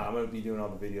 I'm gonna be doing all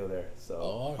the video there.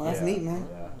 So that's neat, man.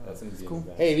 Yeah, that's gonna be cool.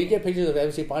 Hey, if you get pictures of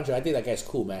MC Pancho, I think that guy's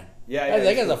cool, man. Yeah,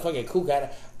 that guy's a fucking cool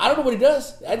guy. I don't know what he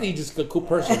does. I think he's just a cool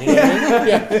person. You know what I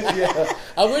mean?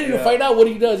 I'm ready to find out what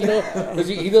he does. Because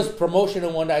he does promotion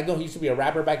and whatnot. I know he used to be a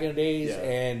rapper back in the days,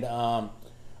 and I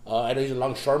know he's a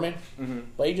longshoreman,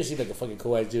 but he just seems like a fucking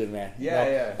cool ass dude, man.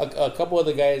 A couple of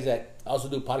the guys that also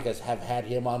do podcasts have had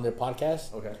him on their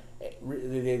podcast. Okay.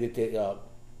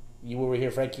 You were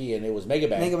here, Frankie, and it was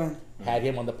Megaban. Megaban had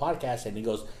him on the podcast, and he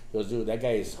goes, dude, that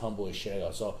guy is humble as shit. I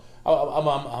go, so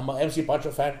I'm an MC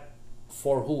Pancho fan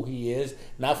for who he is,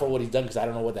 not for what he's done, because I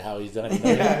don't know what the hell he's done. He's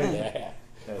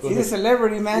a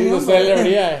celebrity, man. He's a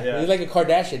celebrity, yeah. He's like a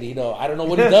Kardashian, I don't know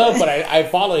what he does, but I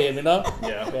follow him,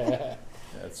 Yeah.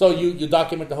 So you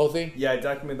document the whole thing? Yeah, I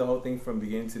document the whole thing from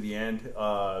beginning to the end.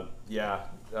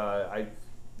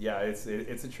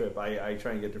 It's a trip. I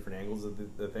try and get different angles of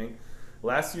the thing.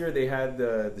 Last year they had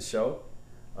the show,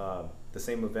 the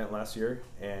same event last year,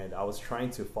 and I was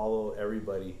trying to follow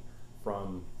everybody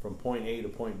from point A to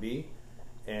point B,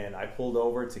 and I pulled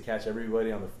over to catch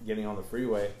everybody getting on the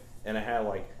freeway, and I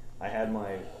had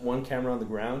my one camera on the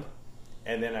ground,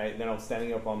 and then I was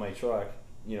standing up on my truck,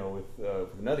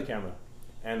 with another camera.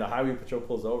 And the highway patrol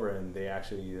pulls over, and they're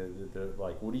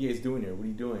like, "What are you guys doing here? What are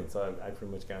you doing?" So I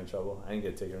pretty much got in trouble. I didn't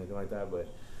get a ticket or anything like that, but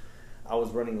I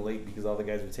was running late because all the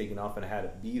guys were taking off, and I had to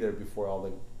be there before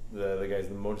all the guys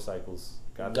in the motorcycles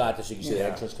got there. So you can see the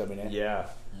entrance coming in. Yeah.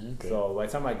 Okay. So by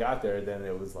the time I got there, then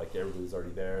it was like everybody was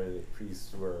already there. The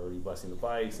priests were already busting the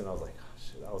bikes, and I was like, "Oh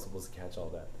shit, I was supposed to catch all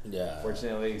that." Yeah.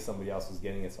 Fortunately, somebody else was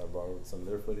getting it, so I borrowed some of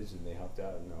their footage, and they helped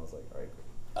out, and I was like, "All right, cool."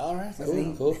 All right,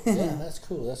 cool. Yeah, that's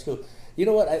cool. You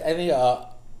know what? I think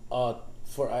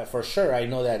for sure, I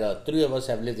know that 3 of us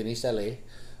have lived in East LA.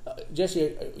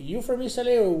 Jesse, are you from East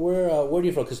LA or where are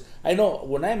you from? Because I know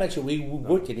when I met you, we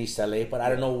worked in East LA, but I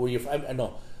don't know where you're from. I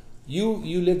know you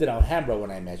lived in Alhambra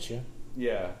when I met you.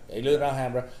 Yeah. You lived in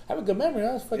Alhambra. I have a good memory.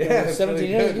 I was fucking Yeah, 17 really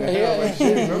years good. ago. Yeah, Like,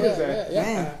 shit, remembers that.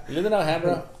 Man. You lived in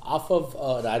Alhambra off of.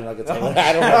 I don't know. I can tell you.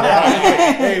 I don't remember.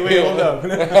 Hey, wait, hold up.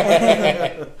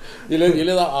 You lived in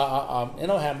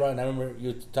Alhambra, and I remember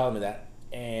you telling me that.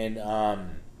 And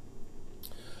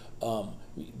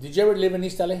did you ever live in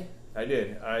East LA? I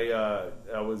did.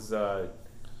 I was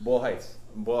Boyle Heights.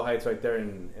 Boyle Heights right there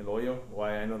in Oyo.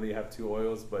 Why I know they have two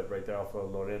Oyos, but right there off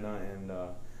of Lorena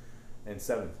and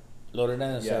 7th.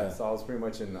 Lorena and Yeah, 7th. so I was pretty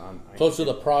much Close to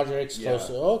the projects, Yeah. close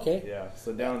to, okay. Yeah,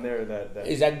 so down there that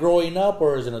Is that growing up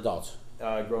or is it adults?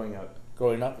 growing up.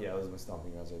 Growing up? Yeah, those are my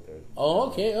stomping grounds right there. Oh,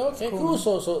 okay, cool.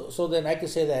 So then I can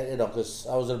say that, because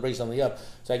I was going to bring something up.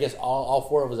 So I guess all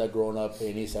four of us have grown up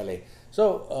in East LA.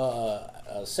 So,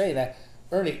 saying that,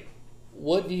 Ernie,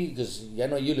 what do you, because I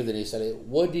know you lived in East LA,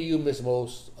 what do you miss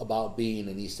most about being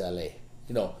in East LA?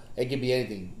 It could be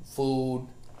anything. Food,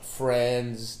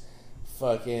 friends,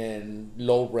 fucking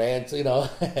low rent, Shit, not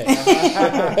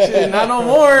no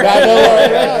more. Not no more,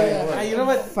 yeah. You know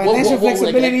what? Financial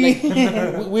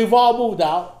flexibility. We've all moved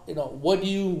out. What do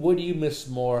you miss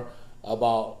more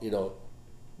about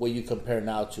what you compare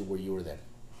now to where you were then?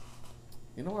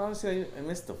 You know what? Honestly, I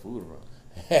miss the food, bro.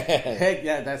 Heck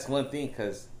yeah, that's one thing.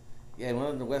 Cause I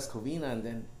went to West Covina, and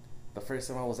then the first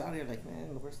time I was out here, like,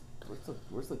 man,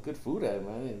 where's the good food at,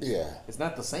 man? It's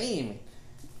not the same.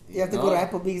 You have to go to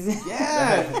Applebee's.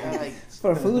 Yeah, like,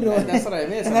 for food. that's what I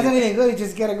miss. And that's not even good. You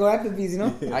just gotta go Applebee's,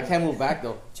 I can't move back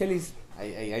though. Chili's.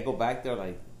 I go back there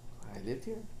like I lived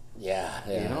here. Yeah.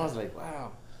 I was like,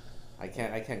 wow. I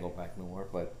can't go back no more.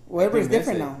 But Wherever I is do miss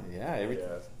different it. now.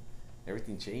 Yeah,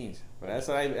 everything changed. But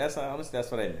honestly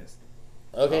that's what I miss.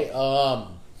 Okay.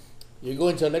 You're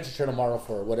going to a lecture tomorrow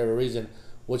for whatever reason.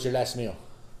 What's your last meal?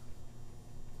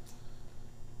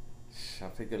 I'll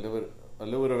pick a little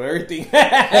bit of everything.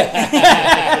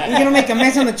 You're gonna make a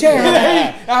mess on the chair.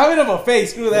 I have it on my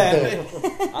face. Screw that.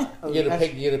 You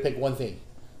gotta pick one thing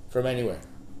from anywhere.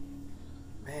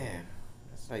 Man,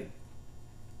 it's like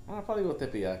I'll probably go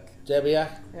Tepeyac.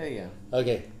 Tepeyac? Yeah.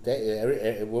 Okay.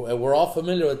 We're all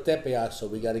familiar with Tepeyac, so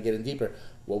we got to get in deeper.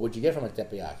 What would you get from a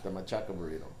Tepeyac? The machaca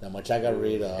burrito. The machaca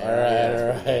burrito.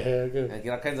 Yeah, All right. Good. And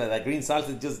get all kinds of that green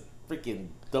salsa, just freaking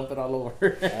dump it all over.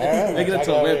 right, Make it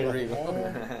into a wet burrito.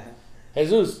 burrito.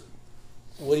 Jesus,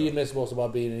 what do you miss most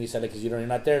about being in East LA? Because you're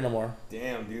not there no more.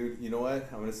 Damn, dude. You know what?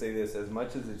 I'm gonna say this. As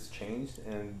much as it's changed,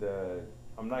 and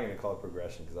I'm not gonna call it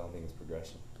progression because I don't think it's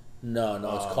progression. No,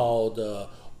 it's called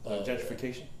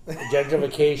Gentrification.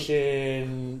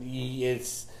 Gentrification.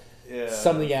 It's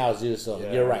something else, dude. So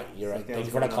you're right. Thank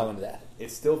you for not calling it that. It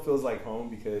still feels like home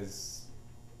because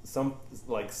some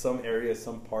areas,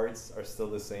 some parts are still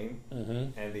the same,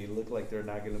 and they look like they're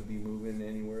not gonna be moving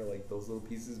anywhere, like those little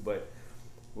pieces. But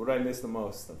what do I miss the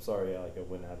most? I'm sorry, I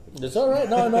went out of it. It's all right.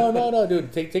 No,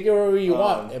 dude. Take it wherever you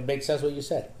want. It makes sense what you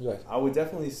said. Go ahead. I would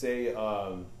definitely say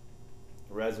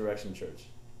Resurrection Church.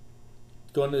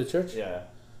 Going to the church? Yeah.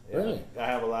 Really? I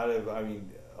have a lot of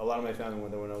my family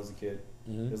went there when I was a kid.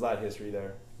 There's a lot of history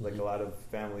there, like a lot of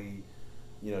family,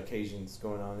 occasions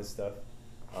going on and stuff.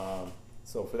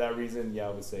 So for that reason, I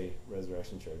would say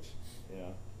Resurrection Church. Yeah,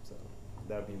 so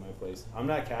that'd be my place. I'm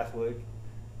not Catholic,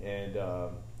 and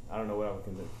I don't know what I would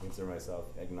consider myself.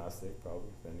 Agnostic, probably,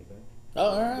 if anything. Oh,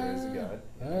 all right. There is a God.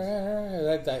 All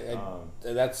right.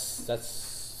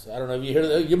 That's. I don't know if you hear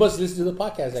that. You must listen to the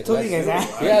podcast. Told you guys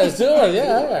that. Yeah, let's do it.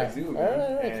 Yeah, all I right. do, All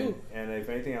man. right, cool. And if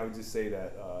anything, I would just say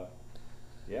that,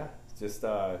 just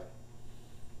I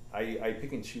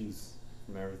pick and choose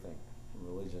from everything, from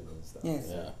religion and stuff. Yes.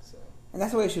 Yeah. So And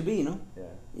that's the way it should be, yeah,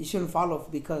 You shouldn't follow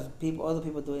because other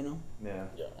people do it, yeah.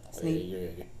 It's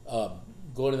neat.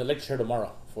 Going to the lecture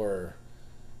tomorrow for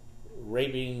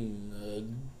raping a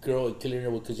girl and killing her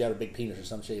because you had a big penis or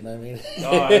some shit. You know what I mean?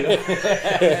 Oh, I know.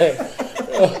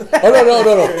 Oh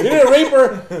no! You didn't rape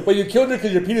her, but you killed her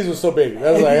because your penis was so big.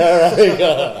 I was like, all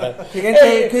right.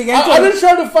 I'm just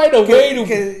trying to find a way to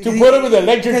put him in the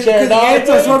lecture chair. Now, get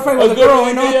into a sword fight with a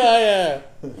girl, Yeah.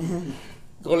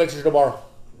 Go lecture tomorrow.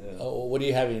 Yeah. What do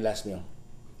you have in your last meal?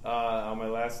 On my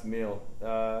last meal,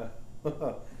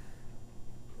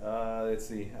 let's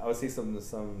see. I would say some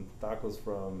tacos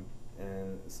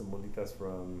and some bolitas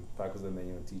from Tacos El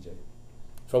Meño and TJ.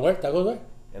 From where? Tacos where?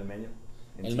 El Meño.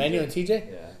 El Meño and TJ?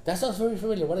 Yeah. That sounds very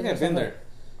familiar. What I've been there.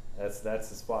 That's the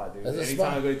spot, dude. That's the Anytime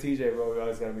spot. I go to TJ, bro, we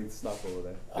always gotta meet the stop over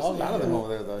there. There's a lot of them over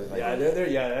there, though. Yeah, they're there.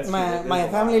 Yeah, that's true. My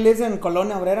family lives in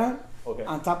Colonia Obrera, Okay.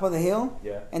 on top of the hill.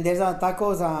 Yeah. And there's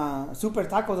Super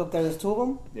Tacos up there. There's two of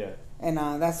them. Yeah. and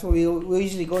that's where we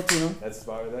usually go to. You know, That's the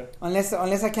spot right there.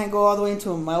 unless I can't go all the way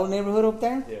into my old neighborhood up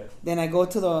there, Yeah. then I go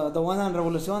to the one on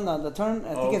Revolucion, the turn.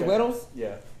 I think it's Güeros,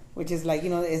 Yeah. which is like, you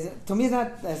know, to me it's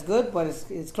not as good, but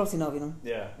it's close enough, you know.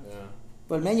 Yeah. Yeah.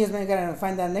 But menus, man, gotta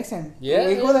find that next time. Yeah,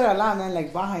 we yeah. go there a lot, man.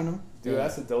 Like Baja, you know. Dude,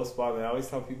 that's a dope spot, man. I always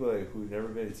tell people like, who've never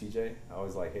been to TJ, I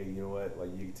was like, hey, you know what?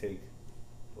 Like, you can take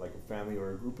like a family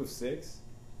or a group of 6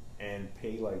 and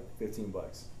pay like $15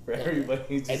 for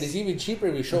everybody. And it's even cheaper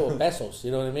if you show pesos.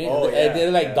 You know what I mean? Oh, and yeah,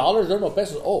 they're like yeah. dollars. They're no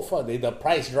pesos. Oh fuck! The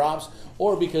price drops,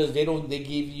 or because they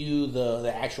give you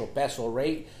the actual peso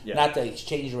rate, Yeah. not the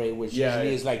exchange rate, which Yeah, usually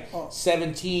yeah. is like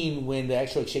 17 when the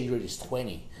actual exchange rate is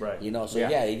 20. Right. You know, so Yeah.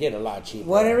 yeah, you get a lot cheaper.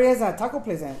 What area is that taco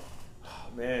place at?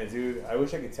 Man, dude, I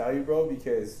wish I could tell you, bro,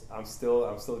 because I'm still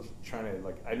trying to,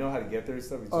 like, I know how to get there and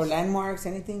stuff. It's Or just, landmarks,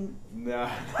 anything? nah,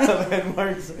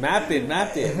 landmarks. Map it.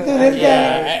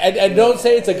 Yeah, and don't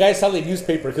say it's a guy selling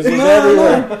newspaper because he's No,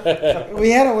 everywhere. We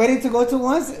had a wedding to go to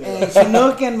once, and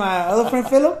Chinook and my other friend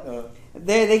Philip,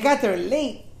 they got there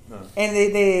late. And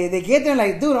they get there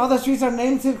like, dude, all the streets are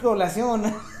named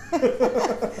Circulacion,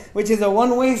 which is a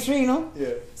one-way street, you know?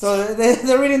 Yeah. So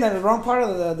they're reading the wrong part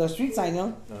of the street sign, you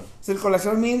know?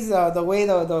 Circulacion means the way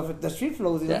the street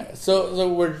flows, you know? Yeah, so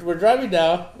we're driving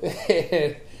down,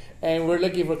 and we're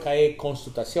looking for calle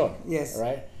Constitución. Yes.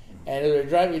 Right? And as we're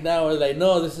driving down, we're like,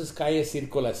 no, this is calle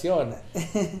Circulación.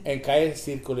 And calle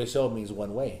Circulación means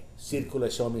one way.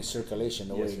 Circulación means circulation,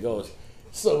 the way Yes, it goes.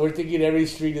 So we're thinking every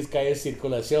street is calle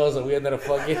Circulación, so we ended up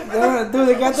fucking... Dude,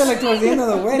 they got there like towards the end of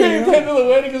the wedding, you At know? the end of the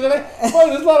wedding, because they're like, oh,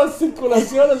 there's a lot of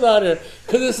circulaciones out here.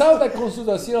 Because it sounds like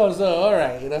Constitución, so all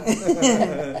right, you know?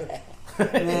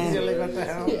 Man. You're like, what the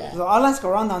hell? Yeah. So I'll ask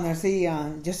around down there, see,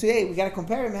 just hey, we gotta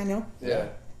compare it, man, you know? Yeah.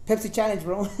 Pepsi challenge,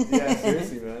 bro. Yeah,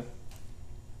 seriously, man.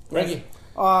 Frankie.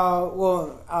 Me.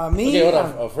 Okay, hold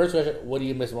on. First question, what do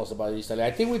you miss most about East LA?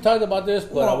 I think we talked about this,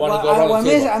 but I want to go around the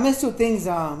table. I miss 2 things,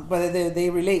 but they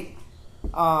relate.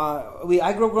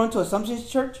 I grew up going to Assumption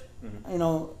Church. Mm-hmm. You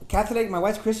know, Catholic. My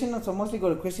wife's Christian, so mostly go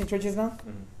to Christian churches now.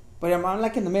 Mm-hmm. But I'm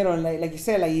like in the middle, and like you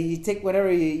said, like you take whatever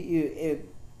it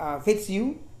fits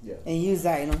you, Yeah. and use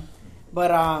that, you know.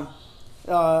 But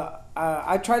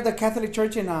I tried the Catholic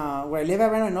church in where I live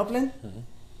at right now in Upland,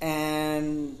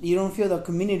 and you don't feel the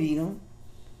community, you know.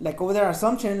 Like over there,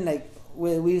 Assumption, like I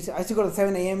used to go to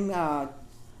 7 a.m.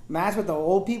 Mass with the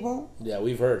old people. Yeah,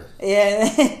 we've heard.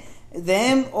 Yeah,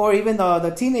 them or even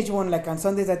the teenage one. Like on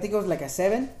Sundays, I think it was like at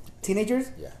 7 teenagers.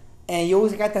 Yeah. And you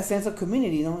always got that sense of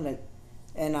community, you know, like,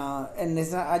 and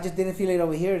it's not. I just didn't feel it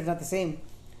over here. It's not the same.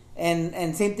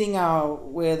 And same thing.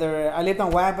 Whether I lived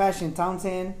on Wabash in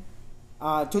Townsend,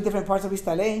 2 different parts of East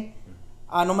LA.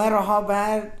 No matter how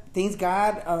bad things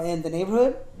got in the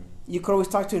neighborhood, you could always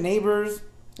talk to your neighbors.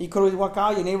 You could always walk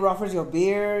out. Your neighbor offers you a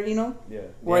beer, you know. Yeah.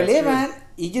 Where I Yeah, live true. at,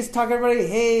 you just talk to everybody.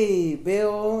 Hey,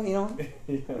 Bill, you know,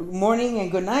 Yeah. morning and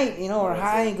good night, you know, or That's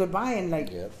hi it. and goodbye, and like,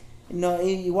 Yep. you know,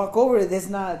 you walk over. There's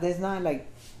not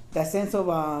like that sense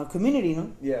of community, you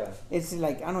know. Yeah. It's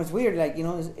like, I don't know, it's weird. Like, you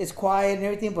know, it's quiet and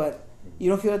everything, but you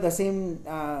don't feel the same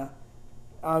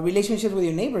relationships with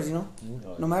your neighbors, you know.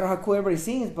 No matter how cool everybody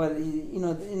seems, but you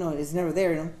know, it's never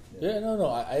there, you know. Yeah, no,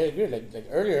 I agree. Like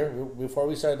earlier, before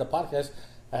we started the podcast,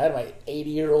 I had my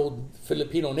 80-year-old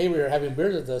Filipino neighbor here having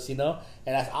beers with us, you know,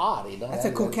 and that's odd, you know. That's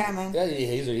a cool cat, man. Yeah,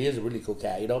 he is a really cool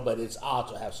cat, you know, but it's odd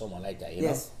to have someone like that, you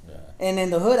Yes. know. And in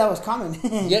the hood, that was common.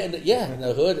 Yeah, in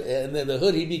the hood, and in the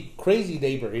hood, he'd be crazy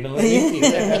neighbor, you know what I mean?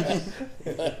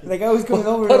 Like I was coming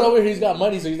over. But over here, he's got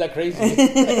money, so he's not crazy.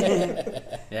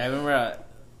 Yeah, I remember I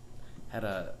had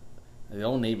the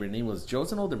old neighbor. Name was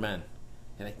Joe's an older man.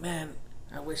 You're like, man,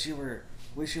 I wish you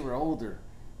were older,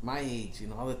 my age. You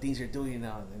know all the things you're doing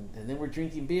now, and then we're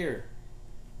drinking beer.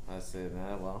 I said,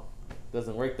 nah, well,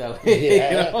 doesn't work that way. Yeah,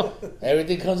 you know?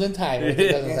 everything comes in time.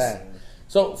 Everything comes in Yes. time.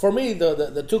 So for me,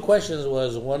 the 2 questions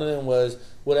was, one of them was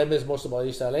what I miss most about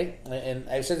East LA, and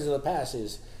I've said this in the past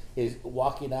is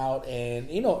walking out, and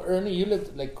you know, Ernie, you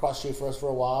lived like cross street for us for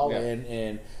a while, Yeah.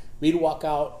 and we'd walk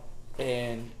out,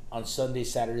 and on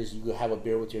Sundays, Saturdays, you go have a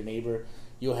beer with your neighbor.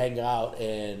 You'll hang out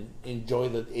and enjoy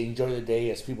the day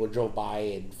as people drove by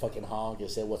and fucking honk and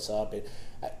say what's up. And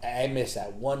I miss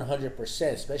that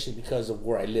 100%, especially because of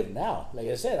where I live now. Like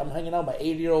I said, I'm hanging out with my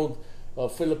 80-year-old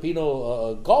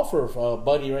Filipino golfer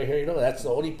buddy right here. You know, that's the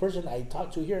only person I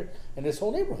talk to here in this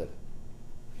whole neighborhood.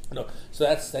 No, so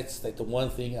that's like the one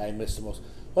thing I miss the most.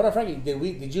 Hold on, Frankie,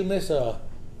 did you miss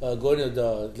going to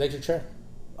the electric chair?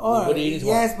 Oh, What do you eat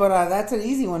tomorrow? yes, but that's an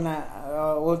easy one.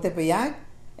 Tepeyac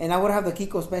And I would have the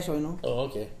Kiko special, you know. Oh,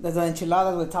 okay. There's the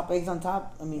enchiladas with top eggs on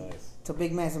top. I mean, Nice. it's a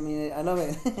big mess. I mean, I love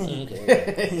it.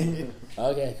 Okay.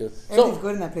 Okay, cool. Everything's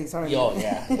good in that place. Sorry. Yo, man.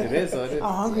 yeah. It is. So it is.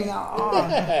 I'm hungry now. Oh.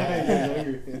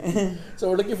 So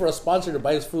we're looking for a sponsor to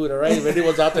buy us food, all right? If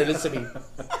anyone's out there listening.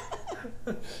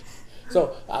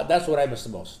 So that's what I miss the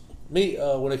most. Me,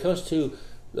 when it comes to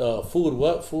food,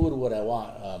 what food would I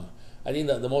want? I think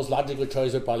the most logical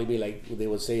choice would probably be like they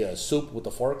would say a soup with a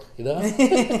fork, you know?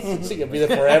 So you can be there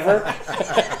forever.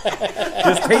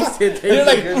 Just taste it. You're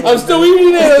like, I'm still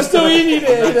eating it. I'm still eating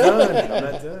it. You know? I'm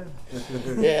not done.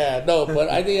 Yeah, no, but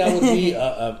I think I would be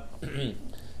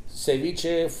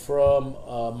ceviche from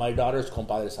my daughter's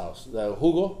compadre's house, the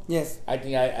Hugo. Yes. I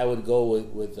think I would go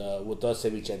with the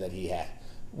ceviche that he had,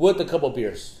 with a couple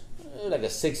beers, like a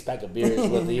 6-pack of beers.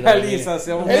 With the, you know At what I mean? least I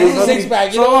say, At least a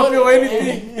 6-pack. You know what?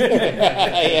 anything.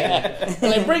 Yeah,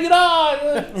 like bring it on,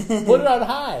 put it on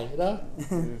high. You know.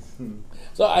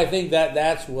 So I think that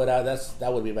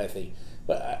would be my thing.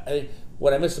 But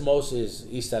what I miss the most is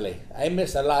East LA. I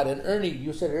miss a lot. And Ernie,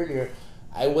 you said earlier,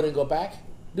 I wouldn't go back.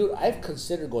 Dude, I've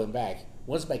considered going back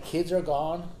once my kids are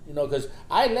gone. You know, because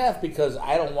I left because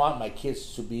I don't want my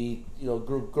kids to be, you know,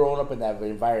 growing up in that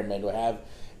environment or have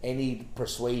any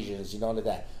persuasions, you know, like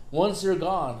that. Once they're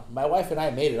gone, my wife and I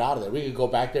made it out of there. We could go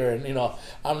back there, and you know,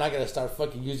 I'm not gonna start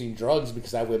fucking using drugs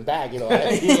because I went back. You know,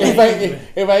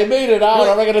 if I made it out,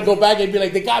 I'm not gonna go back and be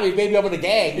like, they got me, baby, I'm in the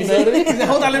gang. You know what I mean?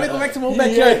 Hold on, let me go back to my own Yeah,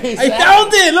 backyard. exactly. I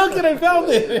found it. Look at I found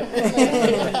it.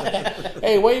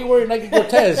 Hey, why are you wearing Nike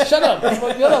Cortez? Shut up!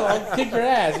 I'll kick your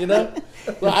ass. You know.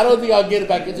 Well, I don't think I'll get it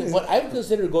back into. But I've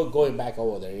considered going back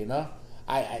over there. You know,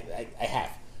 I have,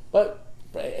 but.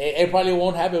 It probably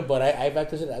won't happen, but I've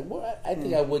considered. I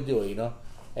think I would do it. You know,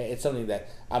 it's something that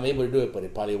I'm able to do it, but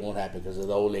it probably won't happen because of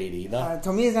the old lady. You know.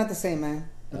 To me, it's not the same, man.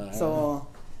 So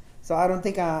I don't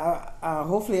think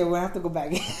hopefully I will have to go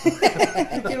back. You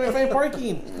can't find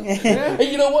parking.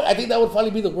 Hey, you know what? I think that would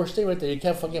probably be the worst thing right there. You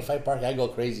can't fucking find parking. I go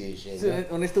crazy and shit. So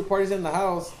when there's 2 parties in the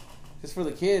house, just for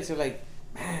the kids, they're like,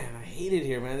 man, I hate it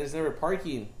here, man. There's never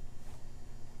parking.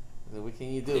 So what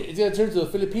can you do? It's gonna turn to the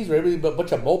Philippines where everybody but a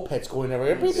bunch of mopeds going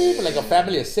everywhere, like a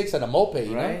family of 6 on a moped,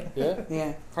 you Right? know? Yeah.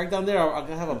 Yeah. Park down there. I'm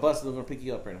gonna have a bus and I'm gonna pick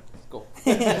you up right now. Let's go.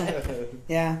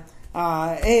 Yeah.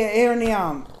 Hey, Ernie,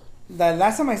 the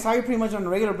last time I saw you pretty much on a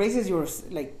regular basis, you were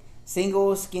like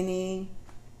single, skinny.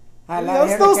 I'm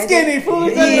still skinny, fool.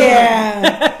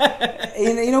 Yeah.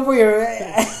 you know, for your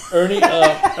Ernie, you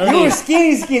were Ernie,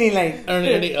 skinny, like.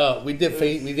 Ernie, we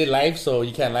did live, so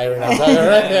you can't lie right now. All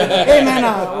right? Hey, man.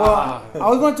 Well, I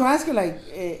was going to ask you, like,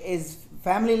 is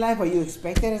family life what you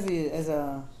expected as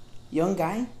a young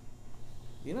guy?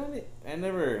 You know, I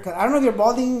never. Cause I don't know if you're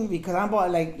balding because I'm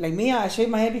bald. Like me, I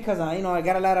shaved my head because you know I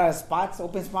got a lot of spots,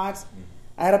 open spots.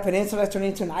 I had a peninsula that turned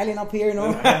into an island up here, you know.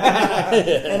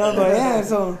 You know, but yeah,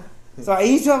 so I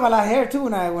used to have a lot of hair too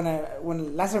when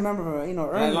last I remember, you know,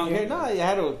 early. Long hair. No,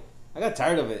 I got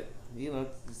tired of it. You know,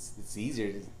 it's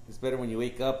easier. It's better when you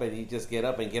wake up and you just get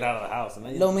up and get out of the house and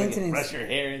then you Low fucking maintenance. brush your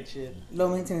hair and shit. Low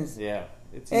maintenance. Yeah.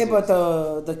 It's Hey, easier.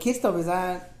 but the kid stuff, is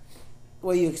that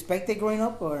what you expected growing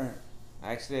up, or?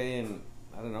 Actually, I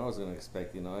don't know what I was gonna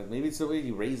expect. You know, maybe it's the way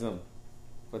you raise them,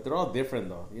 but they're all different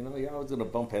though. You know, you're always gonna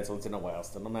bump heads once in a while,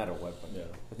 so no matter what. But Yeah.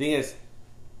 the thing is,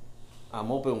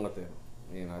 I'm open with it.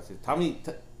 You know, I said, tell me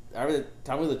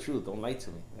the truth. Don't lie to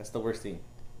me. That's the worst thing.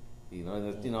 You know,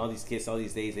 and you know, all these kids all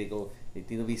these days they think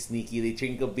to be sneaky. They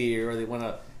drink a beer or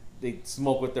they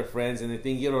smoke with their friends and they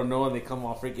think you don't know and they come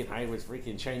all freaking high with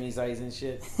freaking Chinese eyes and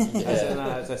shit. I said,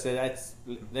 nah, as I said,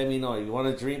 let me know. If you want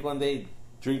to drink one day,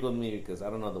 drink with me because I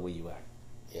don't know the way you act.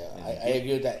 Yeah, I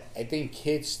agree with that. I think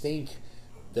kids think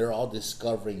they're all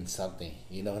discovering something.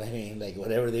 You know what I mean? Like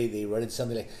whenever they run into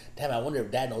something, like, damn, I wonder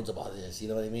if Dad knows about this. You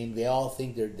know what I mean? They all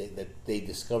think that they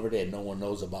discovered it and no one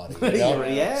knows about it. You know?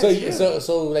 Yeah,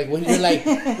 So like when you're like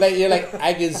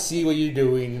I can see what you're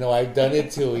doing. You know, I've done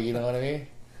it too. You know what I mean?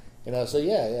 You know, so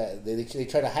yeah, they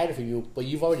try to hide it from you, but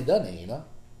you've already done it. You know,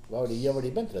 you already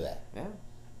been through that. Yeah.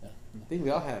 I think we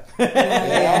all have.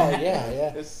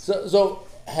 Yeah. So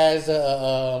has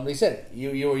they said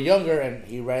you were younger and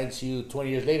he ran into you 20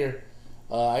 years later.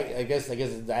 I guess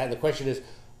the question is,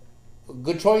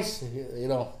 good choice. You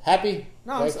know, happy.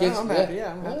 No, right, kids? I'm happy.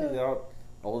 Yeah, I'm happy. They're all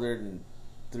older and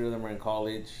 3 of them are in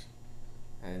college,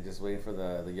 and just waiting for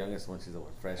the youngest one. She's a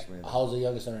freshman. How's the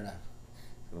youngest one now?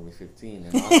 Gonna be 15.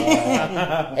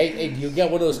 And Hey, do you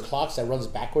get one of those clocks that runs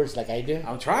backwards like I do?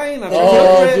 I'm trying.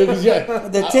 Oh, dude, 'cause yeah.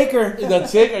 The ticker. The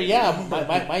ticker, yeah.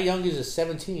 My youngest is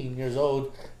 17 years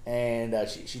old, and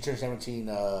she turned 17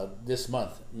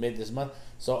 mid this month.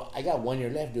 So I got 1 year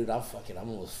left, dude. I'm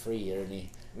almost free, Ernie.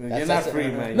 You're not free,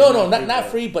 man. No, You're not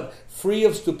bro. free, but free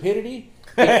of stupidity.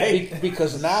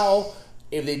 Because now,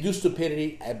 if they do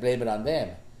stupidity, I blame it on them.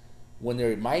 When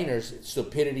they're minors,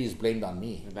 stupidity is blamed on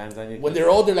me. It lands on you. When they're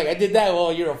older, like I did that,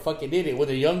 well, you're a fucking idiot. When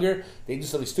they're younger, they do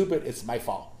something stupid, it's my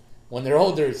fault. When they're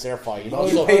older, it's their fault. You know,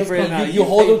 You so pay for it now. you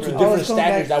hold them to pay for it. different it's going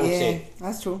standards. back- I would yeah, say.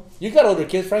 that's true. You got older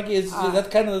kids, Frankie. Is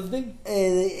that kind of the thing?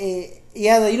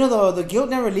 Yeah, the guilt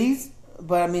never leaves.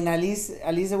 But I mean, at least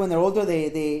when they're older,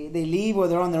 they leave or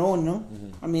they're on their own. You know,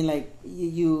 Mm-hmm. I mean, like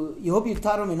you hope you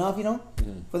taught them enough, you know,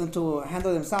 for them to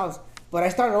handle themselves. But I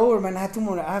started over, man. I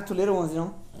have two little ones, you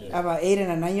know. I have an 8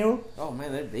 and a 9-year-old. Oh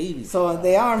man, they're babies. So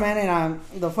they are, man.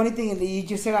 And the funny thing is, you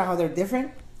just said how they're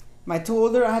different. I had two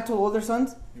older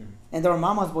sons, and they were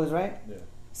mama's boys, right? Yeah.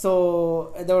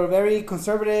 So they were very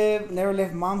conservative, never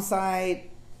left mom's side,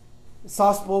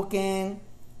 soft spoken.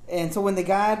 And so when they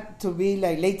got to be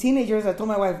like late teenagers, I told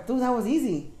my wife, dude, that was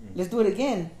easy. Let's do it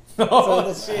again.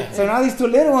 So now these two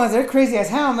little ones, they're crazy as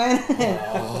hell, man.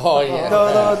 Oh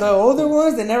yeah. The older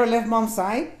ones, they never left mom's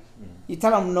side. You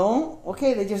tell them no,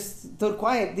 okay, they just stood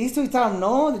quiet. These two, you tell them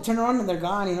no, they turn around and they're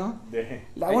gone, you know.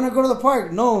 I want to go to the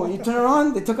park. No, you turn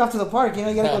around, they took off to the park. You know,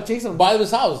 you gotta go chase them. By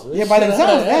themselves. Yeah, by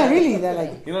themselves. Yeah, really. They're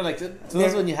like, You know, like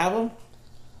sometimes when you have them,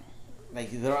 like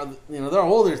they're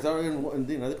older. They're in,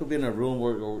 they could be in a room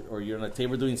or you're on a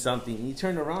table doing something. And you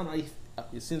turn around,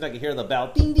 it seems like you hear the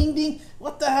bell, ding, ding, ding.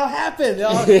 What the hell happened? They're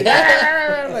all,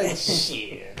 like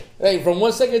shit. Hey, from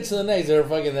 1 second to the next, they're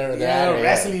fucking there. Yeah,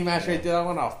 wrestling match right there. I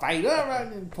want to fight.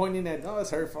 And pointing at, no,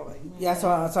 it's hurtful. Like, yeah. So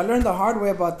I learned the hard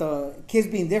way about the kids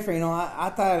being different. You know,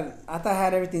 I thought I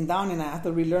had everything down, and I have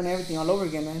to relearn everything all over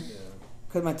again, man.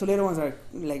 Because my two little ones are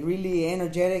like really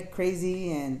energetic,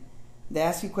 crazy, and they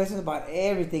ask you questions about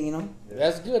everything. You know.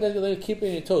 That's good. They're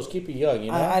keeping your toes, keep you young.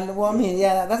 You know. Well, I mean,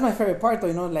 yeah, that's my favorite part, though.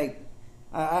 You know, like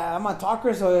I'm a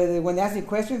talker, so when they ask me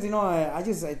questions, you know, I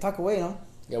talk away. You know.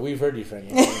 Yeah, we've heard you,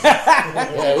 Frankie.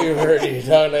 Yeah, we've heard you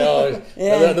talking like,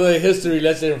 another history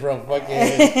lesson from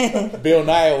fucking Bill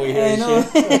Nye over here and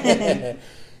shit.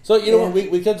 So, you know,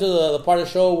 we come to the part of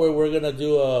the show where we're going to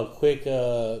do a quick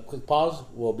pause.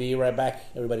 We'll be right back,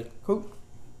 everybody. Cool.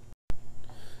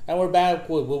 And we're back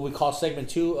with what we call segment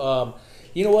 2.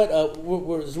 You know what? We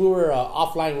were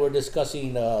offline. We were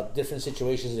discussing different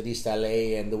situations in East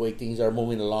LA and the way things are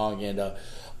moving along. And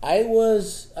I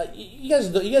was, you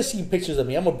guys see pictures of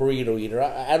me. I'm a burrito eater.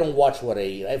 I don't watch what I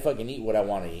eat. I fucking eat what I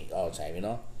want to eat all the time, you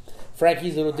know?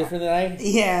 Frankie's a little different than I.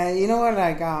 Yeah, you know what?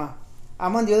 Like,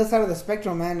 I'm on the other side of the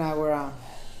spectrum, man. Where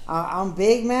I'm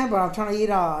big, man, but I'm trying to eat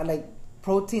like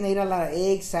protein. I eat a lot of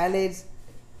eggs, salads.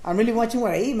 I'm really watching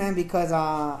what I eat, man, because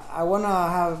I want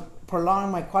to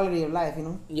prolong my quality of life, you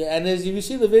know? Yeah, and as if you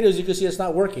see the videos, you can see it's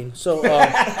not working. So, good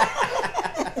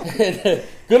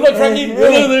luck, Frankie.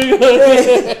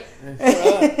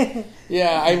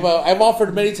 Yeah, I've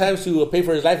offered many times to pay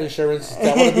for his life insurance.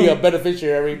 I want to be a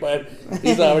beneficiary, but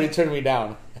he's already turned me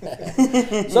down.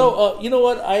 So, you know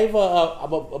what? I'm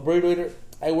a burrito eater.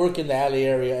 I work in the alley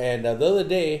area, and the other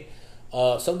day,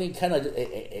 something kind of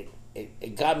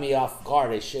it got me off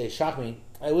guard. It shocked me.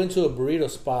 I went to a burrito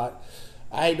spot.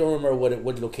 I don't remember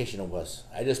what location it was.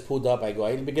 I just pulled up. I go,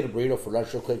 let me get a burrito for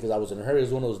lunch real quick because I was in a hurry. It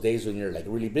was one of those days when you're like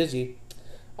really busy.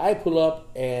 I pull up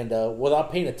and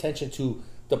without paying attention to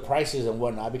the prices and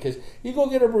whatnot, because you go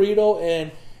get a burrito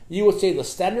and you would say the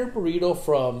standard burrito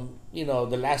from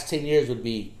the last 10 years would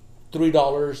be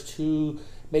 $3 to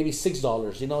maybe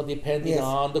 $6. Depending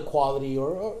on the quality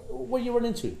or what you run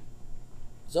into.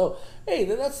 So hey,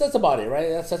 that's about it, right?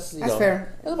 That's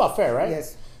fair. That's about fair, right?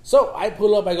 Yes. So I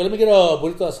pull up, I go, let me get a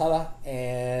burrito asada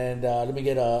and let me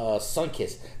get a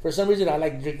Sunkiss. For some reason, I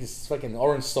like drinking this fucking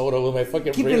orange soda with my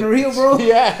fucking Keeping burrito. it real, bro.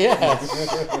 Yeah.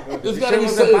 There's gotta be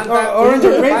some orange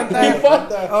or grape.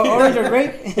 Orange or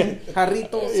grape.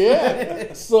 Jarritos.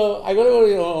 Yeah. So I go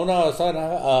to una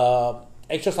asada,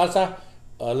 extra salsa,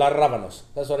 la rábanos.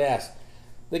 That's what I asked.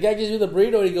 The guy gives me the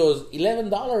burrito and he goes,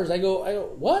 $11. I go,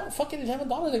 what? Fucking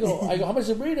 $11? I go, how much is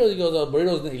the burrito? He goes, the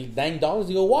burrito's $9.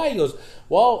 He goes, why? He goes,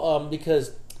 well,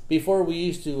 because before we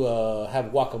used to have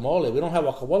guacamole. We don't have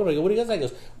guacamole. I go, what do you guys like? He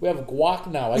goes, we have guac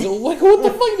now. I go, what the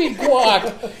fuck do you mean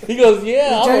guac? He goes,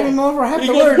 yeah. Driving me over half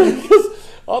the word.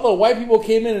 All the white people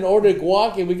came in and ordered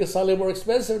guac and we could sell it more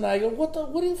expensive. And I go, what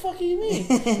do you fucking mean?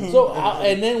 So,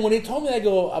 and then when he told me,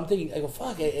 I'm thinking,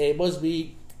 fuck, it must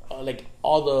be like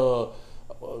all the,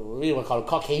 what do you want to call it,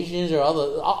 Caucasians or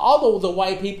all the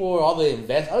white people or all the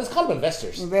investors. Let's call them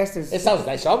investors. Investors. It sounds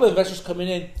nice. All the investors coming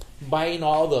in, buying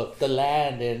all the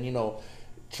land and,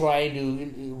 trying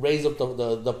to raise up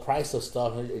the price of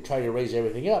stuff and trying to raise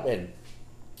everything up. And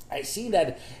I seen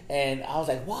that and I was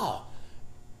like, wow.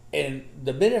 And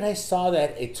the minute I saw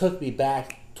that, it took me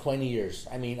back 20 years.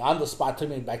 I mean, on the spot, took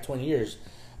me back 20 years.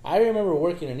 I remember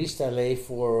working in East LA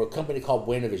for a company called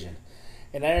Buena Vision.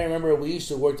 And I remember we used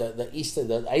to work I used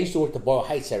to work the Boyle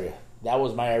Heights area. That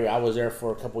was my area. I was there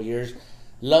for a couple of years.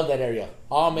 Love that area.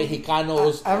 All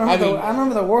Mexicanos. I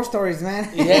remember the war stories, man.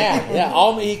 yeah.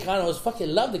 All Mexicanos fucking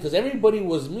loved it because everybody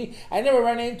was me. I never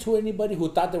ran into anybody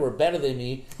who thought they were better than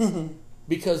me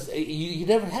because you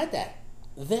never had that.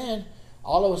 Then,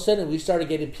 all of a sudden, we started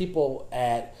getting people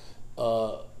at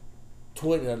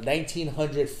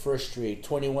 1900 First Street,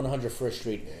 2100 First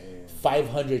Street,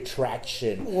 500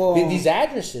 Traction. These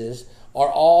addresses are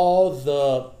all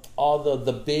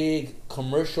the big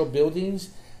commercial buildings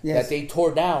that they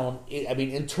tore down. I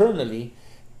mean, internally,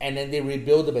 and then they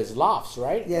rebuild them as lofts,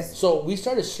 right? Yes. So we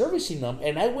started servicing them,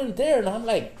 and I went there, and I'm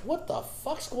like, "What the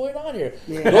fuck's going on here?"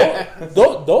 Yeah.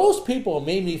 Those people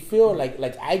made me feel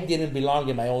like I didn't belong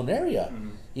in my own area,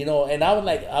 you know. And I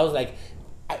was like,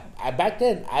 I back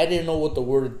then I didn't know what the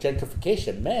word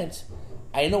gentrification meant.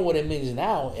 I know what it means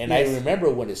now, and I remember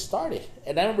when it started.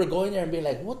 And I remember going there and being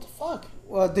like, "What the fuck?"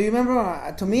 Well, do you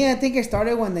remember? To me, I think it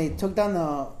started when they took down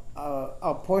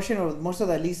a portion of most of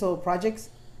the Aliso projects.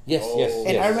 Yes.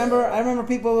 And I remember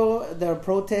people they're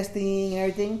protesting and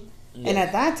everything. Yes. And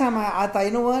at that time, I thought,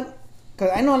 you know what?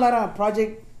 Because I know a lot of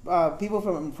project people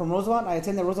from Roosevelt. I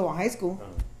attended Roosevelt High School.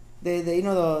 They you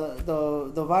know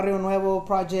the Barrio Nuevo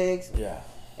projects. Yeah.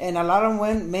 And a lot of them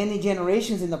went many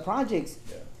generations in the projects.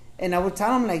 Yeah. And I would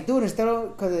tell them like, dude, instead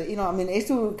of because you know I mean it used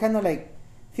to kind of like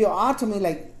feel odd to me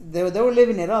like they were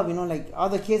living it up, you know, like all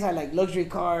the kids had like luxury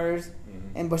cars,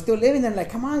 and but still living there. Like,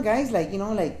 come on, guys, like you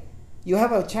know like. You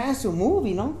have a chance to move,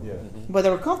 you know, but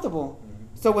they were comfortable.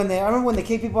 So I remember when they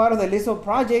kicked people out of the Aliso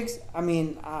projects. I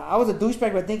mean, I was a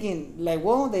douchebag, but thinking like,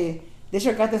 well, they should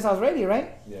have got themselves ready,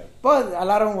 right? Yeah. But a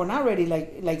lot of them were not ready.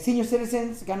 Like senior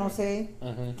citizens got no say.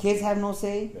 Kids have no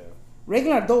say. Yeah.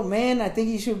 Regular adult man, I think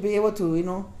you should be able to, you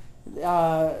know,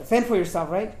 fend for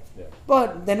yourself, right? Yeah.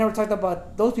 But they never talked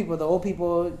about those people, the old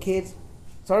people, kids.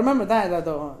 So I remember that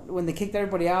when they kicked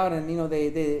everybody out, and you know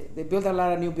they built a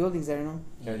lot of new buildings there. You know.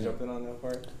 Can I jump in on that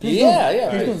part? Yeah.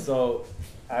 Right. So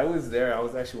I was there. I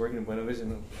was actually working in Buena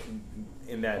Vision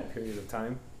in that period of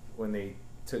time when they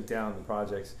took down the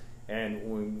projects, and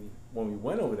when we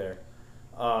went over there,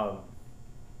 I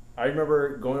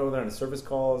remember going over there on the service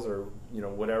calls or you know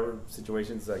whatever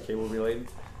situations cable related.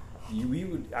 We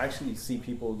would actually see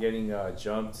people getting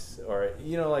jumped or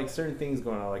you know like certain things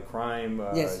going on like crime.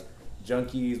 Yes.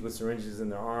 Junkies with syringes in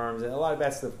their arms and a lot of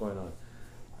bad stuff going on.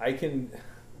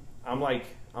 I'm like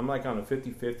on a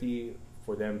 50-50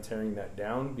 for them tearing that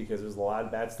down because there's a lot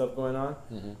of bad stuff going on.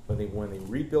 But when they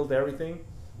rebuilt everything,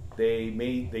 they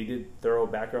did thorough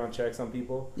background checks on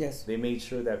people. Yes. They made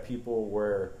sure that people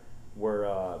were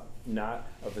not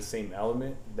of the same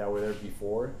element that were there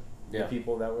before. The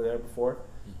people that were there before.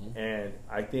 And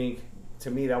I think to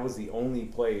me that was the only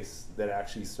place that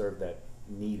actually served that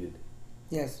needed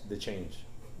the change.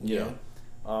 You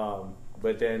know?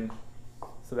 But then,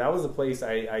 so that was a place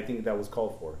I think that was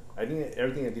called for. I think that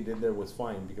everything that they did there was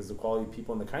fine because the quality of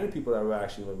people and the kind of people that were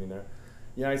actually living there.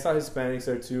 You know, I saw Hispanics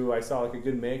there too. I saw like a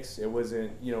good mix. It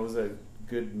wasn't, you know, it was a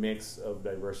good mix of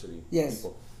diversity. Yes.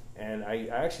 People. And I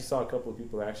actually saw a couple of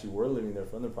people that actually were living there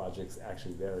from the projects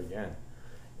actually there again.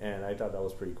 And I thought that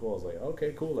was pretty cool. I was like,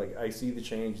 okay, cool. Like, I see the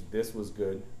change. This was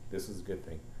good. This is a good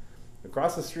thing.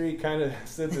 Across the street kind of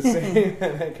stood the same,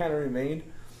 and that kind of remained.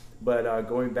 But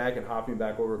going back and hopping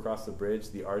back over across the bridge,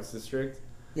 the arts district,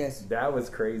 that was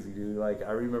crazy, dude. Like,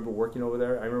 I remember working over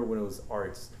there. I remember when it was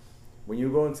arts. When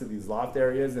you go into these loft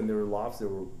areas, and there were lofts, there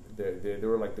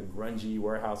were like the grungy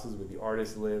warehouses where the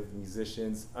artists lived,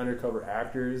 musicians, undercover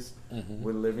actors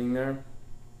were living there.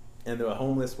 And the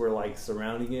homeless were like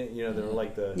surrounding it. You know, they were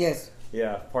like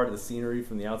part of the scenery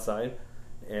from the outside.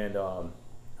 And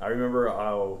I remember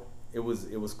how it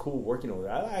was cool working over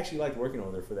there. I actually liked working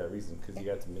over there for that reason because you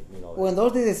got to meet all that. Well, in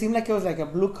those days, it seemed like it was like a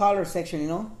blue collar section, you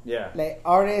know. Yeah. Like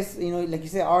artists, you know, like you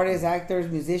said, artists, actors,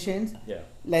 musicians. Yeah.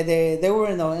 Like they were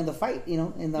in the fight, you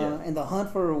know, in the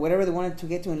hunt for whatever they wanted to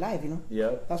get to in life, you know.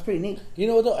 Yeah. That's pretty neat. You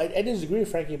know, though, I disagree,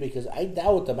 Frankie, because I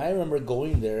doubt them. I remember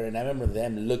going there, and I remember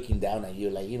them looking down at you,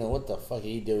 like, you know, what the fuck are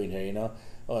you doing here, you know?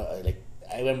 Like,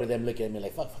 I remember them looking at me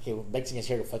like, fuck, Mexicans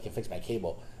here to fucking fix my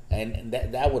cable. And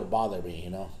that would bother me, you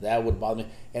know. That would bother me.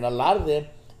 And a lot of them,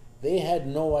 they had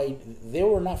no idea. They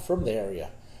were not from the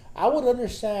area. I would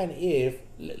understand if,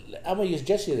 I'm going to use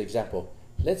Jesse as an example.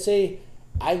 Let's say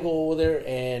I go over there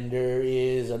and there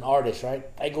is an artist, right?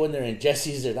 I go in there and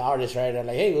Jesse's an artist, right? I'm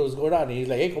like, hey, what's going on? And he's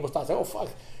like, hey, ¿cómo estás? Oh, fuck.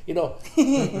 You know,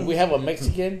 we have a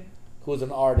Mexican who's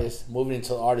an artist moving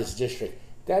into the artist district.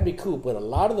 That'd be cool. But a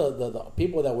lot of the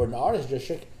people that were in the artist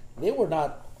district, they were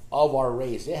not of our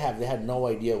race. They had no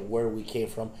idea where we came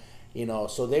from, you know.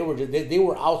 So they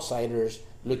were outsiders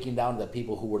looking down at the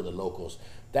people who were the locals.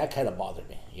 That kind of bothered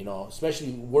me, you know,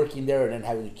 especially working there and then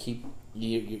having to keep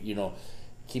you know,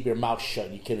 keep your mouth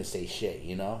shut. You couldn't say shit,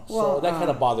 you know. Well, so that kind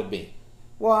of bothered me.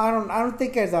 Well, I don't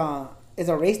think it's a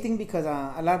race thing, because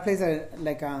a lot of places are,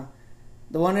 like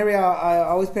the one area I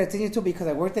always pay attention to because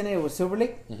I worked in it was Silver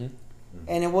Lake,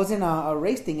 and it wasn't a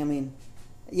race thing. I mean,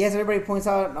 yes, everybody points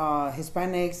out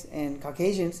Hispanics and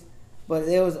Caucasians, but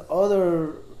there was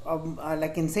other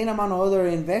like insane amount of other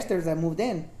investors that moved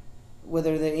in,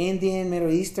 whether they're Indian,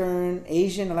 Middle Eastern,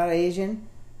 Asian, a lot of Asian.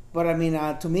 But I mean,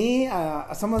 to me,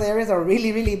 some of the areas are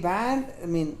really, really bad. I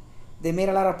mean, they made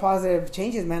a lot of positive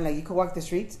changes, man. Like you could walk the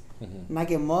streets, not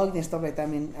get mugged and stuff like that. I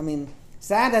mean,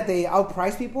 sad that they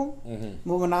outprice people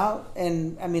moving out,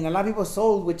 and I mean, a lot of people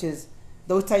sold, which is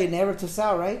those tell you never to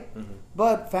sell, right?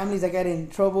 But families that got in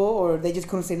trouble, or they just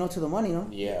couldn't say no to the money, you know?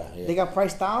 Yeah. They got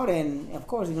priced out, and of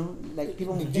course, you know, like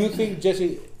people. Do you think,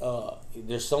 Jesse,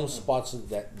 there's some spots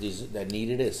that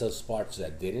needed it, some spots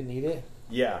that didn't need it?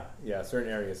 Yeah, certain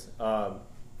areas. What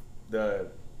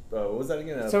was that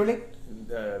again? Silver Lake?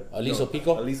 Aliso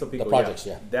Pico? Aliso Pico, the projects,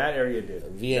 yeah. That area did.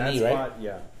 VNE, that right? spot,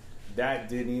 yeah. That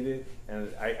did need it,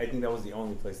 and I think that was the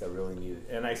only place that really needed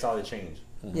it. And I saw the change.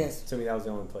 Yes. To me, that was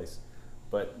the only place.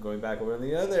 But going back over in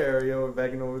the other area, we're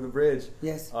backing over the bridge.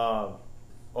 Yes.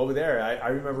 Over there, I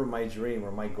remember my dream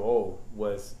or my goal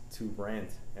was to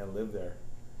rent and live there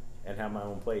and have my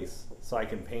own place, so I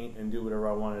can paint and do whatever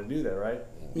I wanted to do there, right?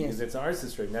 Because it's an arts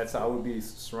district. That's how I would be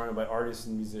surrounded by artists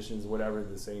and musicians, whatever,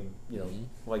 the same, you know,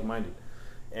 like-minded.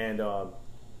 And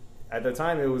at the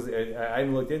time, it was I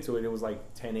even looked into it. It was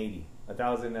like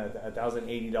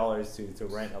 $1,080 to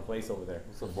rent a place over there.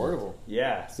 It's affordable.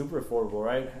 Yeah, super affordable,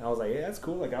 right? And I was like, yeah, that's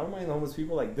cool. Like, I don't mind the homeless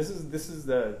people. Like, this is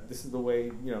the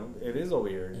way, you know, it is over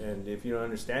here. And if you don't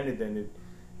understand it, then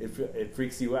it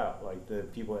freaks you out. Like the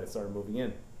people that started moving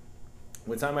in.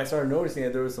 One time I started noticing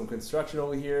that there was some construction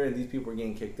over here, and these people were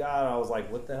getting kicked out. I was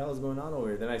like, what the hell is going on over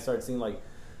here? Then I started seeing like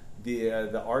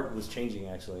the art was changing.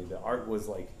 Actually, the art was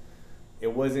like,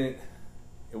 it wasn't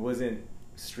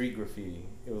street graffiti.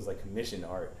 It was like commissioned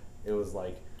art. It was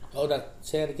like,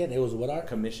 say it again. It was what art?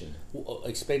 Commissioned.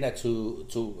 Explain that to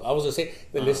I was gonna say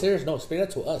the listeners. No, explain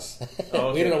that to us. Oh,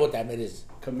 okay. We don't know what that is.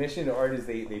 Commissioned art is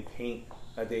they paint.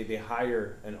 They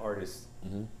hire an artist,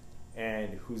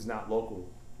 and who's not local.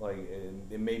 Like,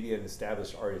 it may be an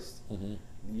established artist.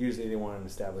 Usually they want an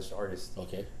established artist.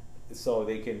 Okay. So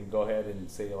they can go ahead and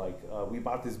say, like, we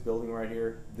bought this building right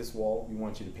here, this wall, we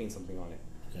want you to paint something on it.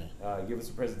 Okay. Give us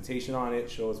a presentation on it,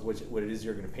 show us what it is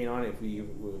you're going to paint on it. If we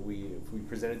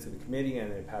present it to the committee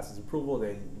and it passes approval,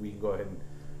 then we can go ahead and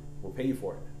we'll pay you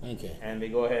for it. Okay. And they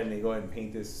go ahead and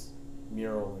paint this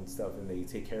mural and stuff, and they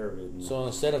take care of it. So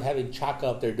instead of having Chaka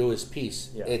up there do his piece,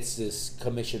 it's this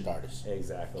commissioned artist.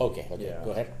 Exactly. Okay. Yeah.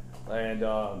 Go ahead. And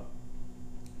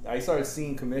I started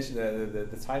seeing commission.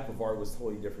 The type of art was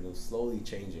totally different. It was slowly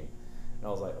changing, and I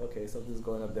was like, okay, something's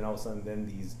going up. Then all of a sudden, then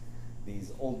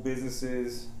these old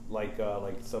businesses like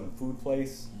some food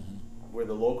place where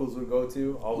the locals would go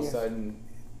to. All of a sudden,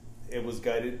 it was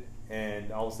gutted,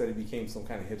 and all of a sudden it became some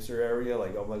kind of hipster area.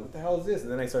 Like, I'm like, what the hell is this?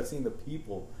 And then I started seeing the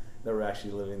people that were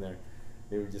actually living there.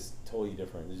 They were just totally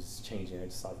different. They're just changing. I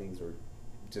just saw things were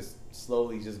just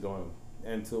slowly just going.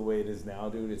 And to the way it is now,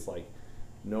 dude, it's like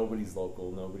nobody's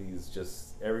local.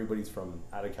 Everybody's from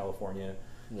out of California.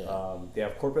 Yeah. They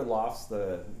have corporate lofts.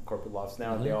 The corporate lofts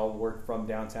now, they all work from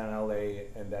downtown LA,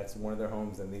 and that's one of their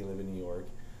homes, and they live in New York.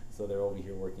 So they're over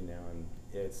here working now, and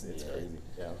it's crazy.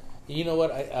 Yeah. You know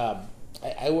what?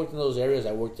 I worked in those areas.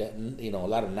 I worked at, a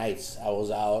lot of nights. I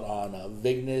was out on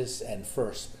Vignes and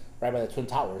First, right by the Twin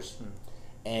Towers.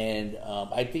 And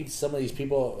I think some of these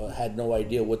people had no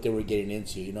idea what they were getting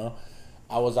into,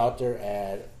 I was out there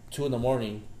at 2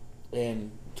 a.m,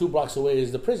 and 2 blocks away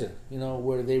is the prison,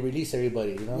 where they release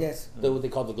everybody, Yes. What they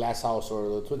call the Glass House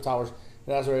or the Twin Towers.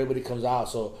 And that's where everybody comes out.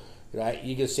 So,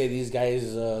 you can say these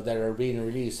guys that are being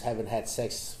released haven't had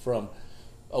sex from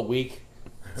a week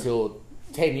till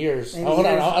 10 years. Hold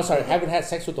on, I'm sorry. Haven't had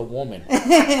sex with a woman. Right?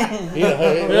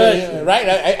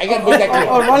 I got to make that clear.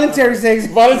 Or voluntary sex.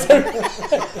 Voluntary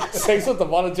sex with a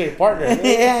voluntary partner.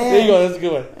 There you go. That's a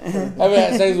good one. Haven't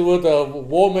had sex with a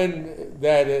woman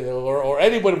that or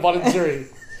anybody voluntary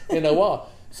in a while.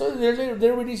 So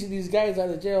they're releasing these guys out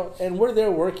of jail, and we're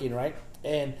there working, right?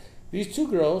 And these 2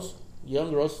 girls,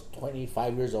 young girls,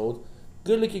 25 years old,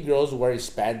 good-looking girls wearing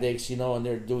spandex, and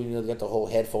they're doing, they got the whole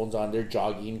headphones on, they're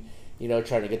jogging.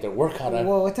 trying to get their workout on.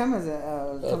 Well, what time is it?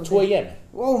 2 a.m.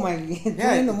 Oh my God! 2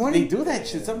 in the morning. They do that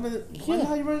shit. Why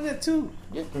not you running at 2?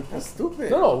 Yeah. That's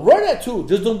stupid. No, run at 2.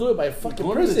 Just don't do it by fucking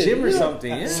Go to the prison. gym or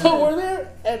something. Yeah. So we're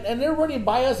there, and they're running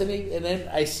by us, and then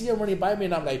I see them running by me,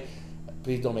 and I'm like,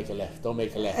 please don't make a left. Don't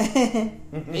make a left.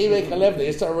 They make a left.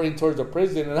 They start running towards the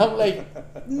prison, and I'm like,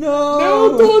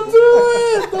 no, don't do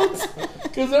it.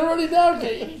 Because they're running down.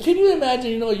 Can you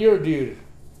imagine? You're a dude.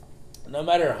 No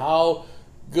matter how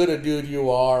good a dude you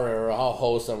are, or how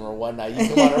wholesome or whatnot, you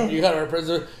come out of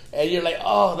prison, and you're like,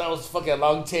 oh, that was fucking a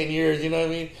long 10 years. You know what I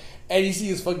mean? And you see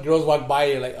these fucking girls walk by,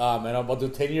 and you're like, oh man, I'm about to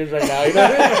do 10 years right now. You know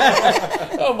what I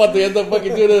mean? I'm about to end up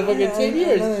fucking doing it fucking 10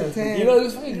 years. 10.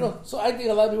 This fucking girl. So I think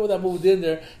a lot of people that moved in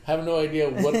there have no idea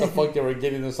what the fuck they were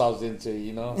getting themselves into.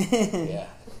 Yeah.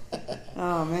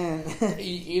 Oh man.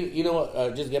 You know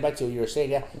what? Just get back to what you were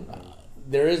saying. Yeah,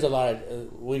 there is a lot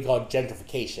of we call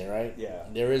gentrification, right? Yeah.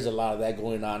 There is a lot of that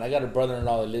going on. I got a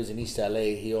brother-in-law that lives in East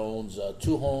LA. He owns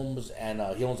 2 homes and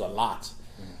he owns a lot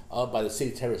up by the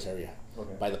City Terrace area,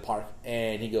 by the park.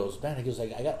 And he goes, man,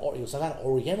 I got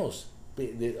Orientals.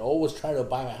 They always try to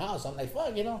buy my house. I'm like,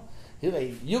 fuck, He's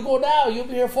like, you go now, you'll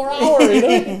be here for an hour.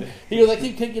 He goes, I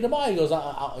keep kicking them out. He goes,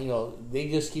 they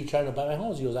just keep trying to buy my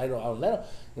homes. He goes, I don't let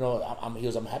them. He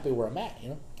goes, I'm happy where I'm at.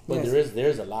 But Yes.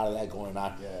 there's a lot of that going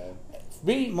on. Yeah.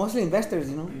 Me, Mostly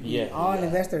investors, Yeah, all yeah.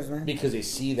 investors, man. because they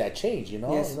see that change.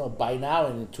 Yes. Buy now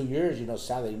and in 2 years,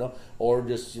 sell it. Or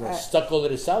just stuck over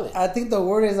to sell it. I think the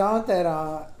word is out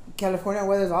that California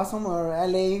weather is awesome, or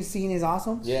LA scene is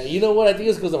awesome. Yeah, you know what? I think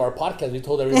it's because of our podcast. We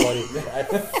told everybody,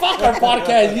 fuck our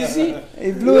podcast. You see,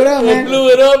 It blew it up, man. It blew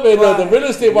it up, and Well, the real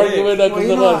estate market went up Well,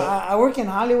 because of us. I work in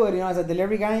Hollywood, as a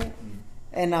delivery guy,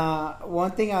 and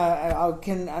one thing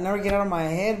I never get out of my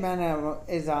head, man,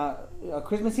 is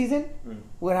Christmas season.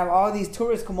 We'd have all these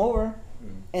tourists come over,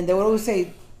 and they would always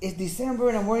say, "It's December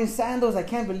and I'm wearing sandals. I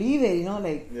can't believe it." How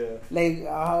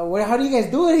do you guys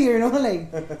do it here?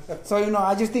 So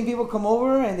I just think people come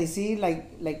over and they see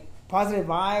like positive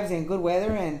vibes and good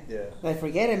weather, and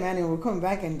forget it, man, and we're coming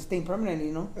back and staying permanent.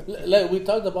 Like we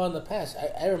talked about in the past,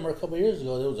 I remember a couple of years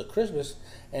ago there was a Christmas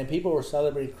and people were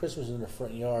celebrating Christmas in their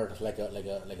front yard like a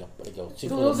Dude,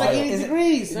 it was like 80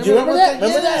 degrees. Do you remember that?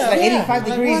 Remember that? Like Yeah. 85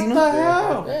 degrees, What the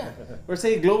hell? Yeah. We're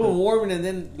saying global warming, and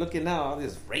then looking now, all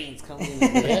this rain's coming.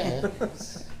 Yeah.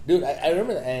 Dude, I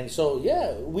remember that. And so,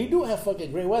 yeah, we do have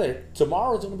fucking great weather.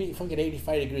 Tomorrow's going to be fucking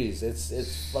 85 degrees.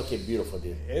 It's fucking beautiful,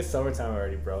 dude. It's summertime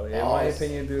already, bro. In Oh, my it's-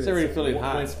 opinion, dude. it's already feeling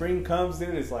hot. When spring comes,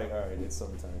 dude, it's like, all right, it's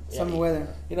summertime. Summer weather.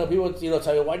 People,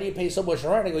 tell you, why do you pay so much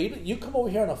rent? I go, you come over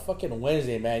here on a fucking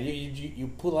Wednesday, man. You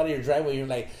pull out of your driveway, you're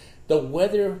like, the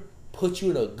weather puts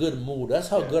you in a good mood. That's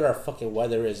how good our fucking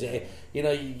weather is.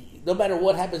 No matter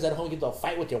what happens at home, you get to a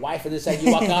fight with your wife and this and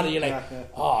you walk out and you're like,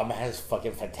 oh man, it's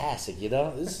fucking fantastic,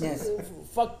 Yes.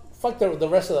 Fuck the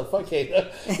rest of the fucking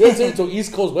you're saying to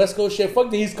East Coast, West Coast shit, fuck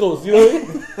the East Coast, you know what I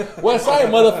mean? West side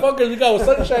motherfuckers, we got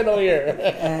sunshine over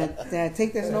here.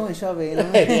 Take the snow and shove it,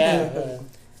 Yeah.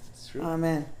 It's true. Oh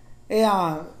man.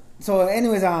 Yeah. So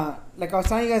anyways, like I was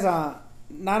telling you guys,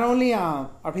 not only are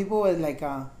people with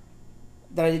that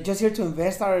are just here to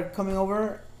invest are coming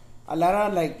over, a lot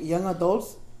of young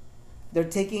adults, they're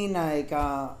taking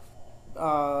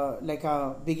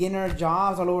beginner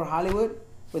jobs all over Hollywood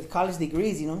with college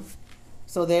degrees,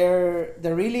 So they're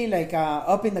really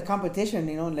up in the competition,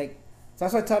 So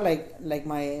that's what I tell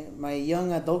my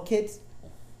young adult kids,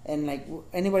 and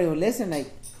anybody who listen,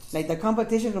 the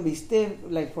competition will be stiff,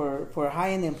 for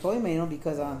high end employment,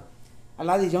 because a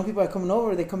lot of these young people are coming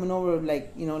over. They're coming over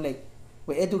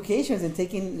with educations and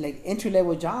taking entry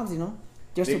level jobs,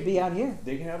 just to be out here.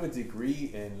 They can have a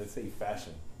degree in, let's say,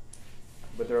 fashion,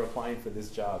 but they're applying for this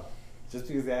job. Just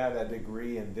because they have that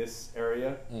degree in this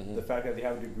area, the fact that they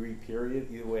have a degree, period,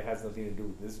 either way, it has nothing to do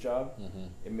with this job.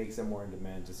 It makes them more in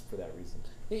demand just for that reason.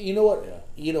 You know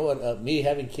what? Me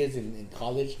having kids in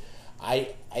college,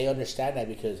 I understand that,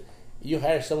 because you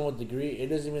hire someone with a degree, it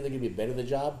doesn't mean they're gonna be better at the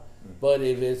job. But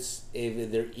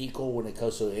if they're equal when it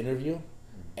comes to an interview,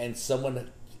 and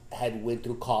someone had went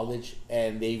through college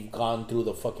and they've gone through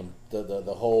the fucking the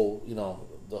whole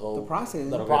The process.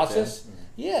 the process.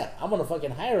 Yeah, I'm gonna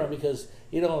fucking hire them because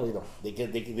they can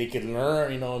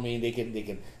learn. They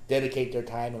can dedicate their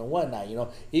time and whatnot.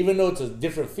 Even though it's a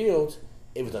different field,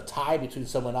 if it's a tie between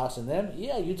someone else and them,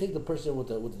 yeah, you take the person with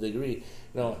the degree.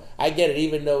 I get it.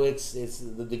 Even though it's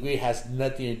the degree has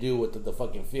nothing to do with the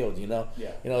fucking field.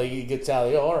 Yeah. You could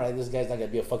tell. All right, this guy's not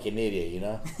gonna be a fucking idiot.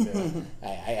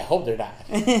 I hope they're not.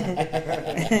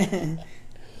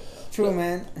 True,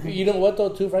 man. You know what though,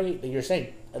 too, Frankie? Like you're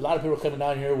saying, a lot of people are coming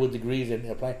down here with degrees and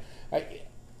applying.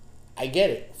 I get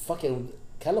it. Fucking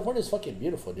California's fucking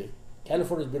beautiful, dude.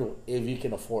 California's beautiful if you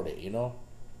can afford it, you know?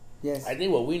 Yes. I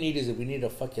think what we need is if we need a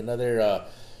fucking other,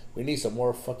 we need some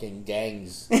more fucking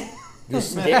gangs.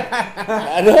 Just no,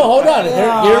 hold on.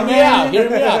 Hear me out. Hear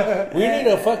me out.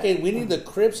 We need the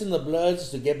Crips and the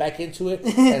Bloods to get back into it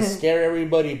and scare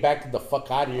everybody back the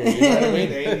fuck out of here. You know what I mean?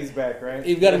 The 80s back, right?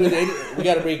 You've got to bring we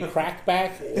got to bring crack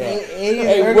back. Yeah. 80s,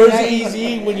 Hey, early where's 90s.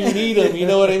 Easy when you need him? You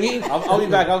know what I mean? I'll be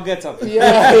back. I'll get something.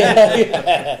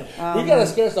 Yeah. We gotta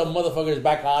scare some motherfuckers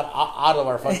back out of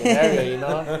our fucking area. You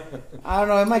know? I don't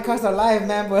know. It might cost our life,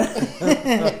 man, but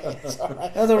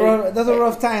those are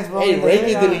rough times, bro. Hey,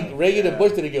 Reagan and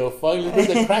Bush didn't give a fuck. Let's bring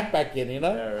the crack back in. You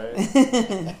know? Yeah,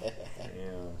 right.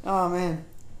 Yeah. Oh man.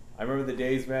 I remember the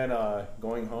days, man,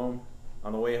 going home,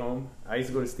 on the way home. I used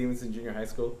to go to Stevenson Junior High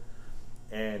School,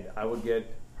 and I would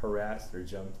get harassed or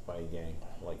jumped by a gang,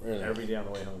 like Really? every day on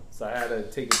the way home. So I had to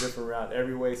take a different route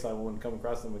every way so I wouldn't come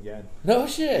across them again. No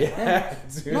shit. Yeah,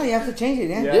 dude. No, you have to change it.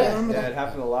 Yeah. Yeah, I remember it that.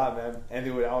 happened a lot, man. And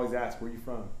they would always ask, "Where you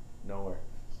from?" Nowhere.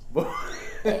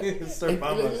 Sir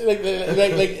Mama.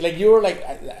 Like you were like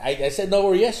I said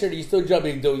nowhere yesterday. You still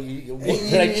jumping? Did I You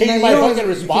change know, my you know, fucking You kicked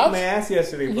response? my ass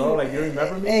yesterday, bro. Like, you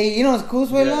remember me? Hey, you know what's cool,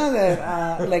 Swela?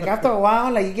 Yeah. That like after a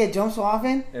while, like you get jumped so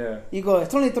often, Yeah. you go,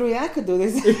 "It's only 3. I could do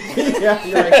this." Yeah,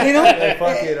 you're like, You know, yeah,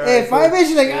 fuck it. All hey, right, 5 cool.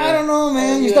 inch, like Yeah. I don't know,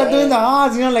 man. You Yeah. start doing the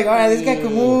odds, you know, like all right, this guy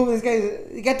could Yeah. move. This guy,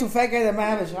 you got 2 fat guys that might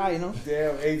have a shot, you know.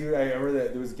 Damn, hey, dude, I remember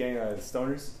that there was a gang,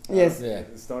 Stoners. Yes. Yeah.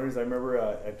 The Stoners, I remember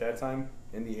at that time,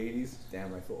 in the 80s.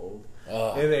 Damn, I feel old.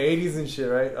 Oh. In the 80s and shit,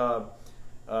 right?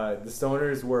 The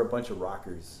Stoners were a bunch of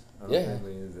rockers. I don't know Yeah. if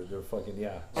anybody knows that. They're fucking, yeah.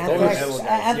 Anthrax- Stoners,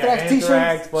 Anthrax yeah, t-shirts.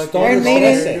 Anthrax, fucking Iron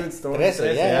Maiden. dude, Stoners,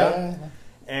 Trece, yeah.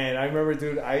 And I remember,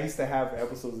 dude, I used to have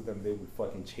episodes with them. They would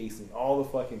fucking chase me all the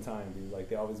fucking time, dude. Like,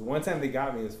 they always. One time they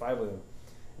got me, there's 5 of them.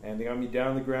 And they got me down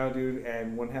on the ground, dude.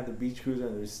 And one had the beach cruiser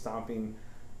and they were stomping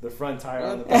the front tire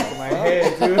on the back of my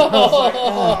head, dude. I was like,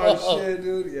 oh, shit,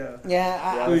 dude. Yeah.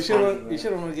 Yeah. You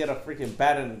should have get a freaking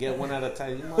bat and get one at a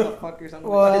time. You motherfuckers. I'm gonna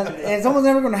Well, get you. it's almost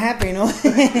never gonna happen, you know.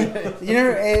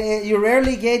 You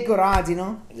rarely get good odds, you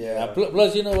know. Yeah.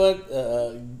 Plus, you know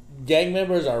what? Gang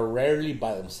members are rarely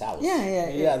by themselves.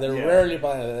 Yeah. They're Yeah. rarely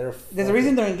by themselves. There's a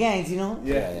reason they're in gangs, you know.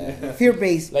 Yeah. Fear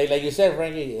based. Like you said,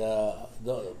 Frankie.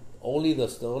 The only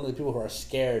people who are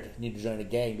scared need to join a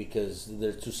gang because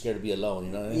they're too scared to be alone.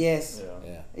 You know what I mean? Yes.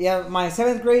 Yeah. Yeah. My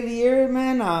 7th grade year,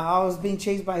 man, I was being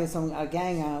chased by a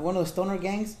gang, one of the stoner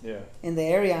gangs Yeah. in the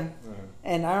area, Uh-huh.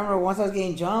 and I remember once I was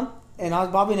getting jumped. And I was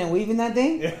bobbing and weaving that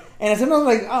thing. Yeah. And as soon as I was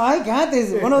like, oh, I got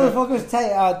this, one of the fuckers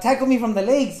tackled me from the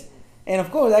legs. And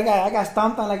of course, I got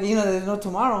stomped on like, there's no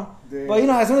tomorrow. Damn. But,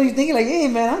 as soon as you're thinking like, hey,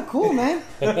 man, I'm cool, man.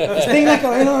 Sting like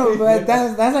a, but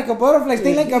that's like a butterfly,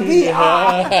 sting like a bee.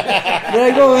 Ah.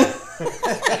 There I go.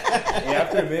 Yeah,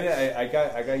 after a minute, I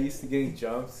got used to getting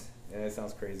jumps, and it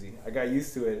sounds crazy. I got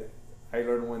used to it. I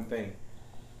learned one thing: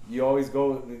 you always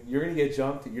go. You're gonna get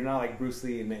jumped. You're not like Bruce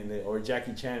Lee or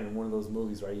Jackie Chan in one of those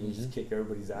movies, right? You can just kick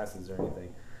everybody's asses or anything.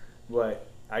 But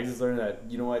I just learned that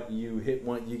you know what? You get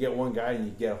one guy and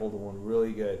you get a hold of one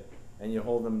really good, and you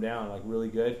hold them down like really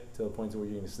good to the point to where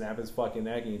you're gonna snap his fucking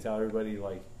neck, and you tell everybody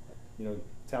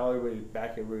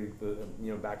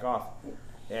back off.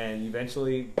 And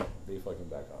eventually, they fucking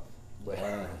back off. But,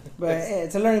 But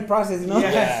it's a learning process, you know?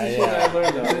 yeah, Yeah. I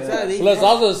learned that. Plus,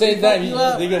 also at the same time, you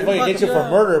up. they can They fucking fuck get you you for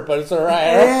up. murder, but it's alright.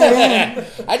 Yeah.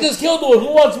 I just killed one.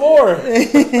 Who wants more?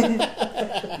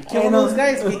 Kill one of those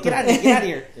guys. Get out of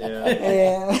here. Yeah.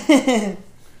 Yeah.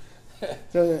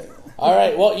 So, All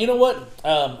right. Well, you know what?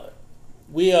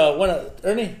 We want to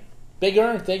Ernie, Big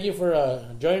Ern. Thank you for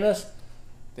joining us.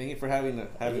 Thank you for having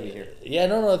me here. Yeah,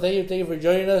 no. Thank you for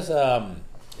joining us.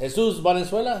 Jesus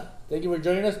Valenzuela, thank you for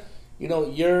joining us.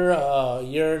 You're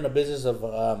in the business of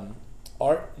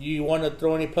art. You want to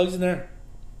throw any plugs in there?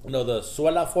 The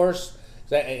Suela Force.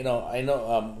 I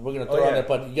know we're gonna throw on yeah. it,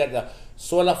 but you got the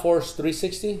Suela Force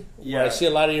 360. Yeah. Where I see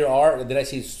a lot of your art, and then I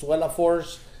see Suela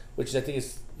Force, which I think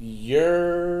is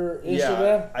your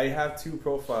Instagram. Yeah, I have 2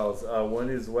 profiles. One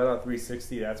is Zuela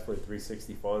 360. That's for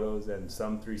 360 photos and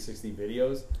some 360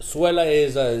 videos. Suela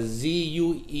is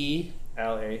ZUELA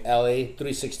LA.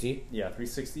 360. Yeah,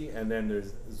 360. And then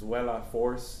there's Zuela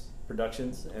Force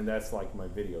Productions, and that's like my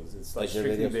videos. It's like Like your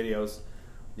strictly videos.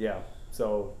 Yeah,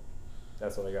 so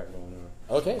that's what I got going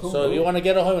on. Okay, Cool, so cool. you want to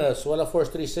get a hold of Suela Force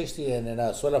 360 and then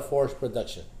Suela Force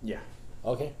Production. Yeah.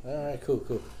 Okay, all right, cool.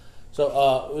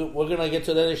 So we're gonna get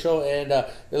to the other show, and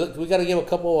we gotta give a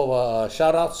couple of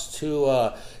shout outs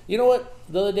to you know what,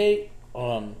 the other day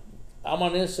I'm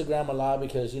on Instagram a lot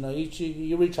because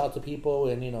you reach out to people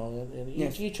and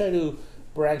Yes. you try to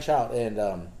branch out, and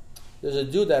there's a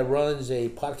dude that runs a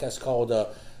podcast called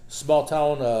Small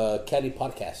Town Cali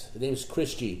Podcast. His name is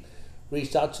Chris G.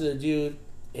 reached out to the dude,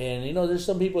 and you know, there's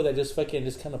some people that just fucking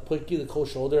just kind of put you the cold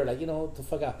shoulder, like, you know, what the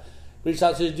fuck out. Reached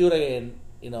out to the dude and,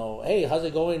 you know, hey, how's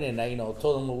it going? And I, you know,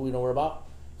 told him what we know we're about.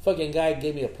 Fucking guy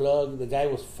gave me a plug. The guy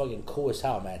was fucking cool as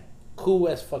hell, man. Cool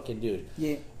as fucking dude.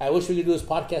 Yeah. I wish we could do his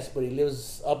podcast, but he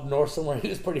lives up north somewhere. He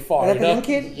was pretty far. Like you a know? young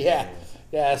kid? Yeah.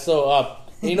 Yeah, so,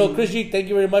 you know, Chris G, thank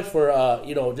you very much for,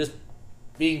 you know, just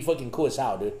being fucking cool as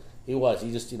hell, dude. He was.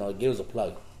 He just, you know, gave us a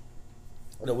plug.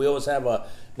 You know, we always have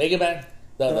Mega Man,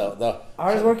 the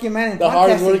hardest working man in the podcasting,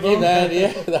 hardest working bro. man,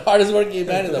 yeah, the hardest working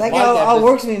man in the Like podcast. how business.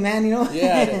 works me, man, you know?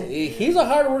 Yeah, he's a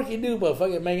hard working dude, but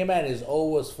fucking Mega Man is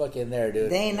always fucking there,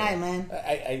 dude. Day and night, man.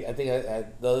 I think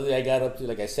the other day I got up to,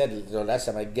 like I said, you know, last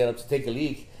time I get up to take a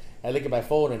leak. I look at my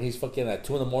phone and he's fucking at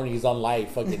 2 a.m. He's on live,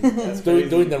 fucking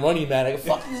doing the running man. I go,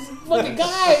 fuck this fucking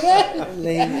guy, man.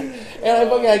 Lame.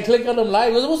 And I click on him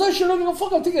live. What's that shit? I'm gonna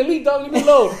fuck. I'm taking a leak, dog. Leave me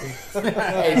alone.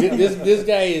 Hey, this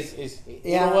guy is you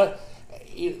Yeah. know what?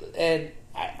 And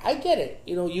I get it.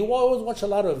 You know, you always watch a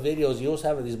lot of videos. You always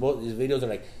have these videos that are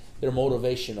like they're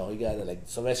motivational. You got like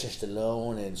Sylvester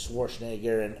Stallone and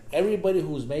Schwarzenegger and everybody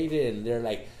who's made it, and they're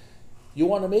like, you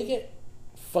want to make it?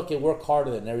 Fucking work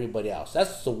harder than everybody else.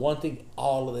 That's the one thing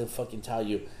all of them fucking tell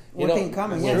you. You One know, thing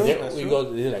common, when yeah. they're- That's we true.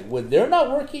 go, they're like, when they're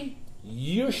not working,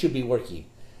 you should be working.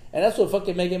 And that's what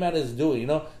fucking Mega Man is doing, you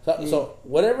know? So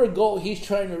whatever goal he's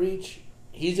trying to reach,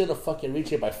 he's gonna fucking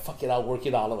reach it by fucking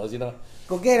outworking all of us, you know?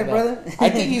 Go get it, You know? brother. I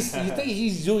think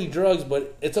he's doing drugs,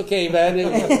 but it's okay, man.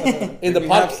 In the Let me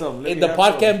have some. Let in me the have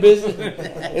podcast business,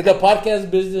 in the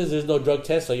podcast business, there's no drug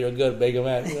test, so you're good, Mega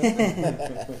Man. You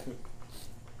know?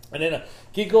 And then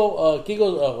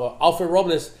Kiko Alfred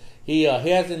Robles, he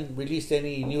hasn't released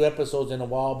any new episodes in a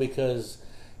while because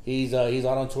he's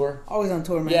on tour. Always on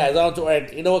tour, man. Yeah, he's on tour.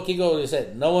 And you know what Kiko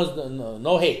said?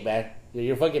 No hate, man.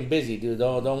 You're fucking busy, dude.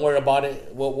 Don't worry about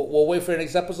it. We'll wait for the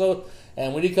next episode.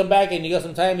 And when you come back and you got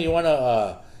some time, you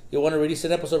wanna release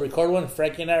an episode, record one.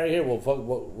 Frankie and I are here.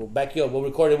 We'll back you up. We'll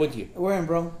record it with you. We're in,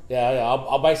 bro. Yeah.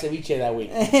 I'll buy ceviche that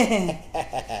week.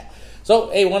 So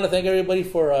hey, want to thank everybody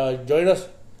for joining us.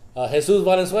 Jesus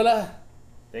Valenzuela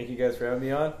Thank you guys for having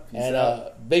me on. Peace and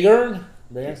out. Big Earn.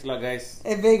 Thanks a lot, guys.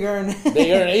 Hey, Big Earn. Big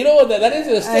Earn. You know what? That is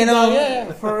a I stick know. now.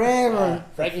 Yeah. Forever.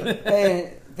 Frankie.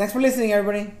 Hey, thanks for listening,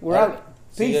 everybody. We're All out. right.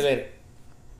 See you Peace. later.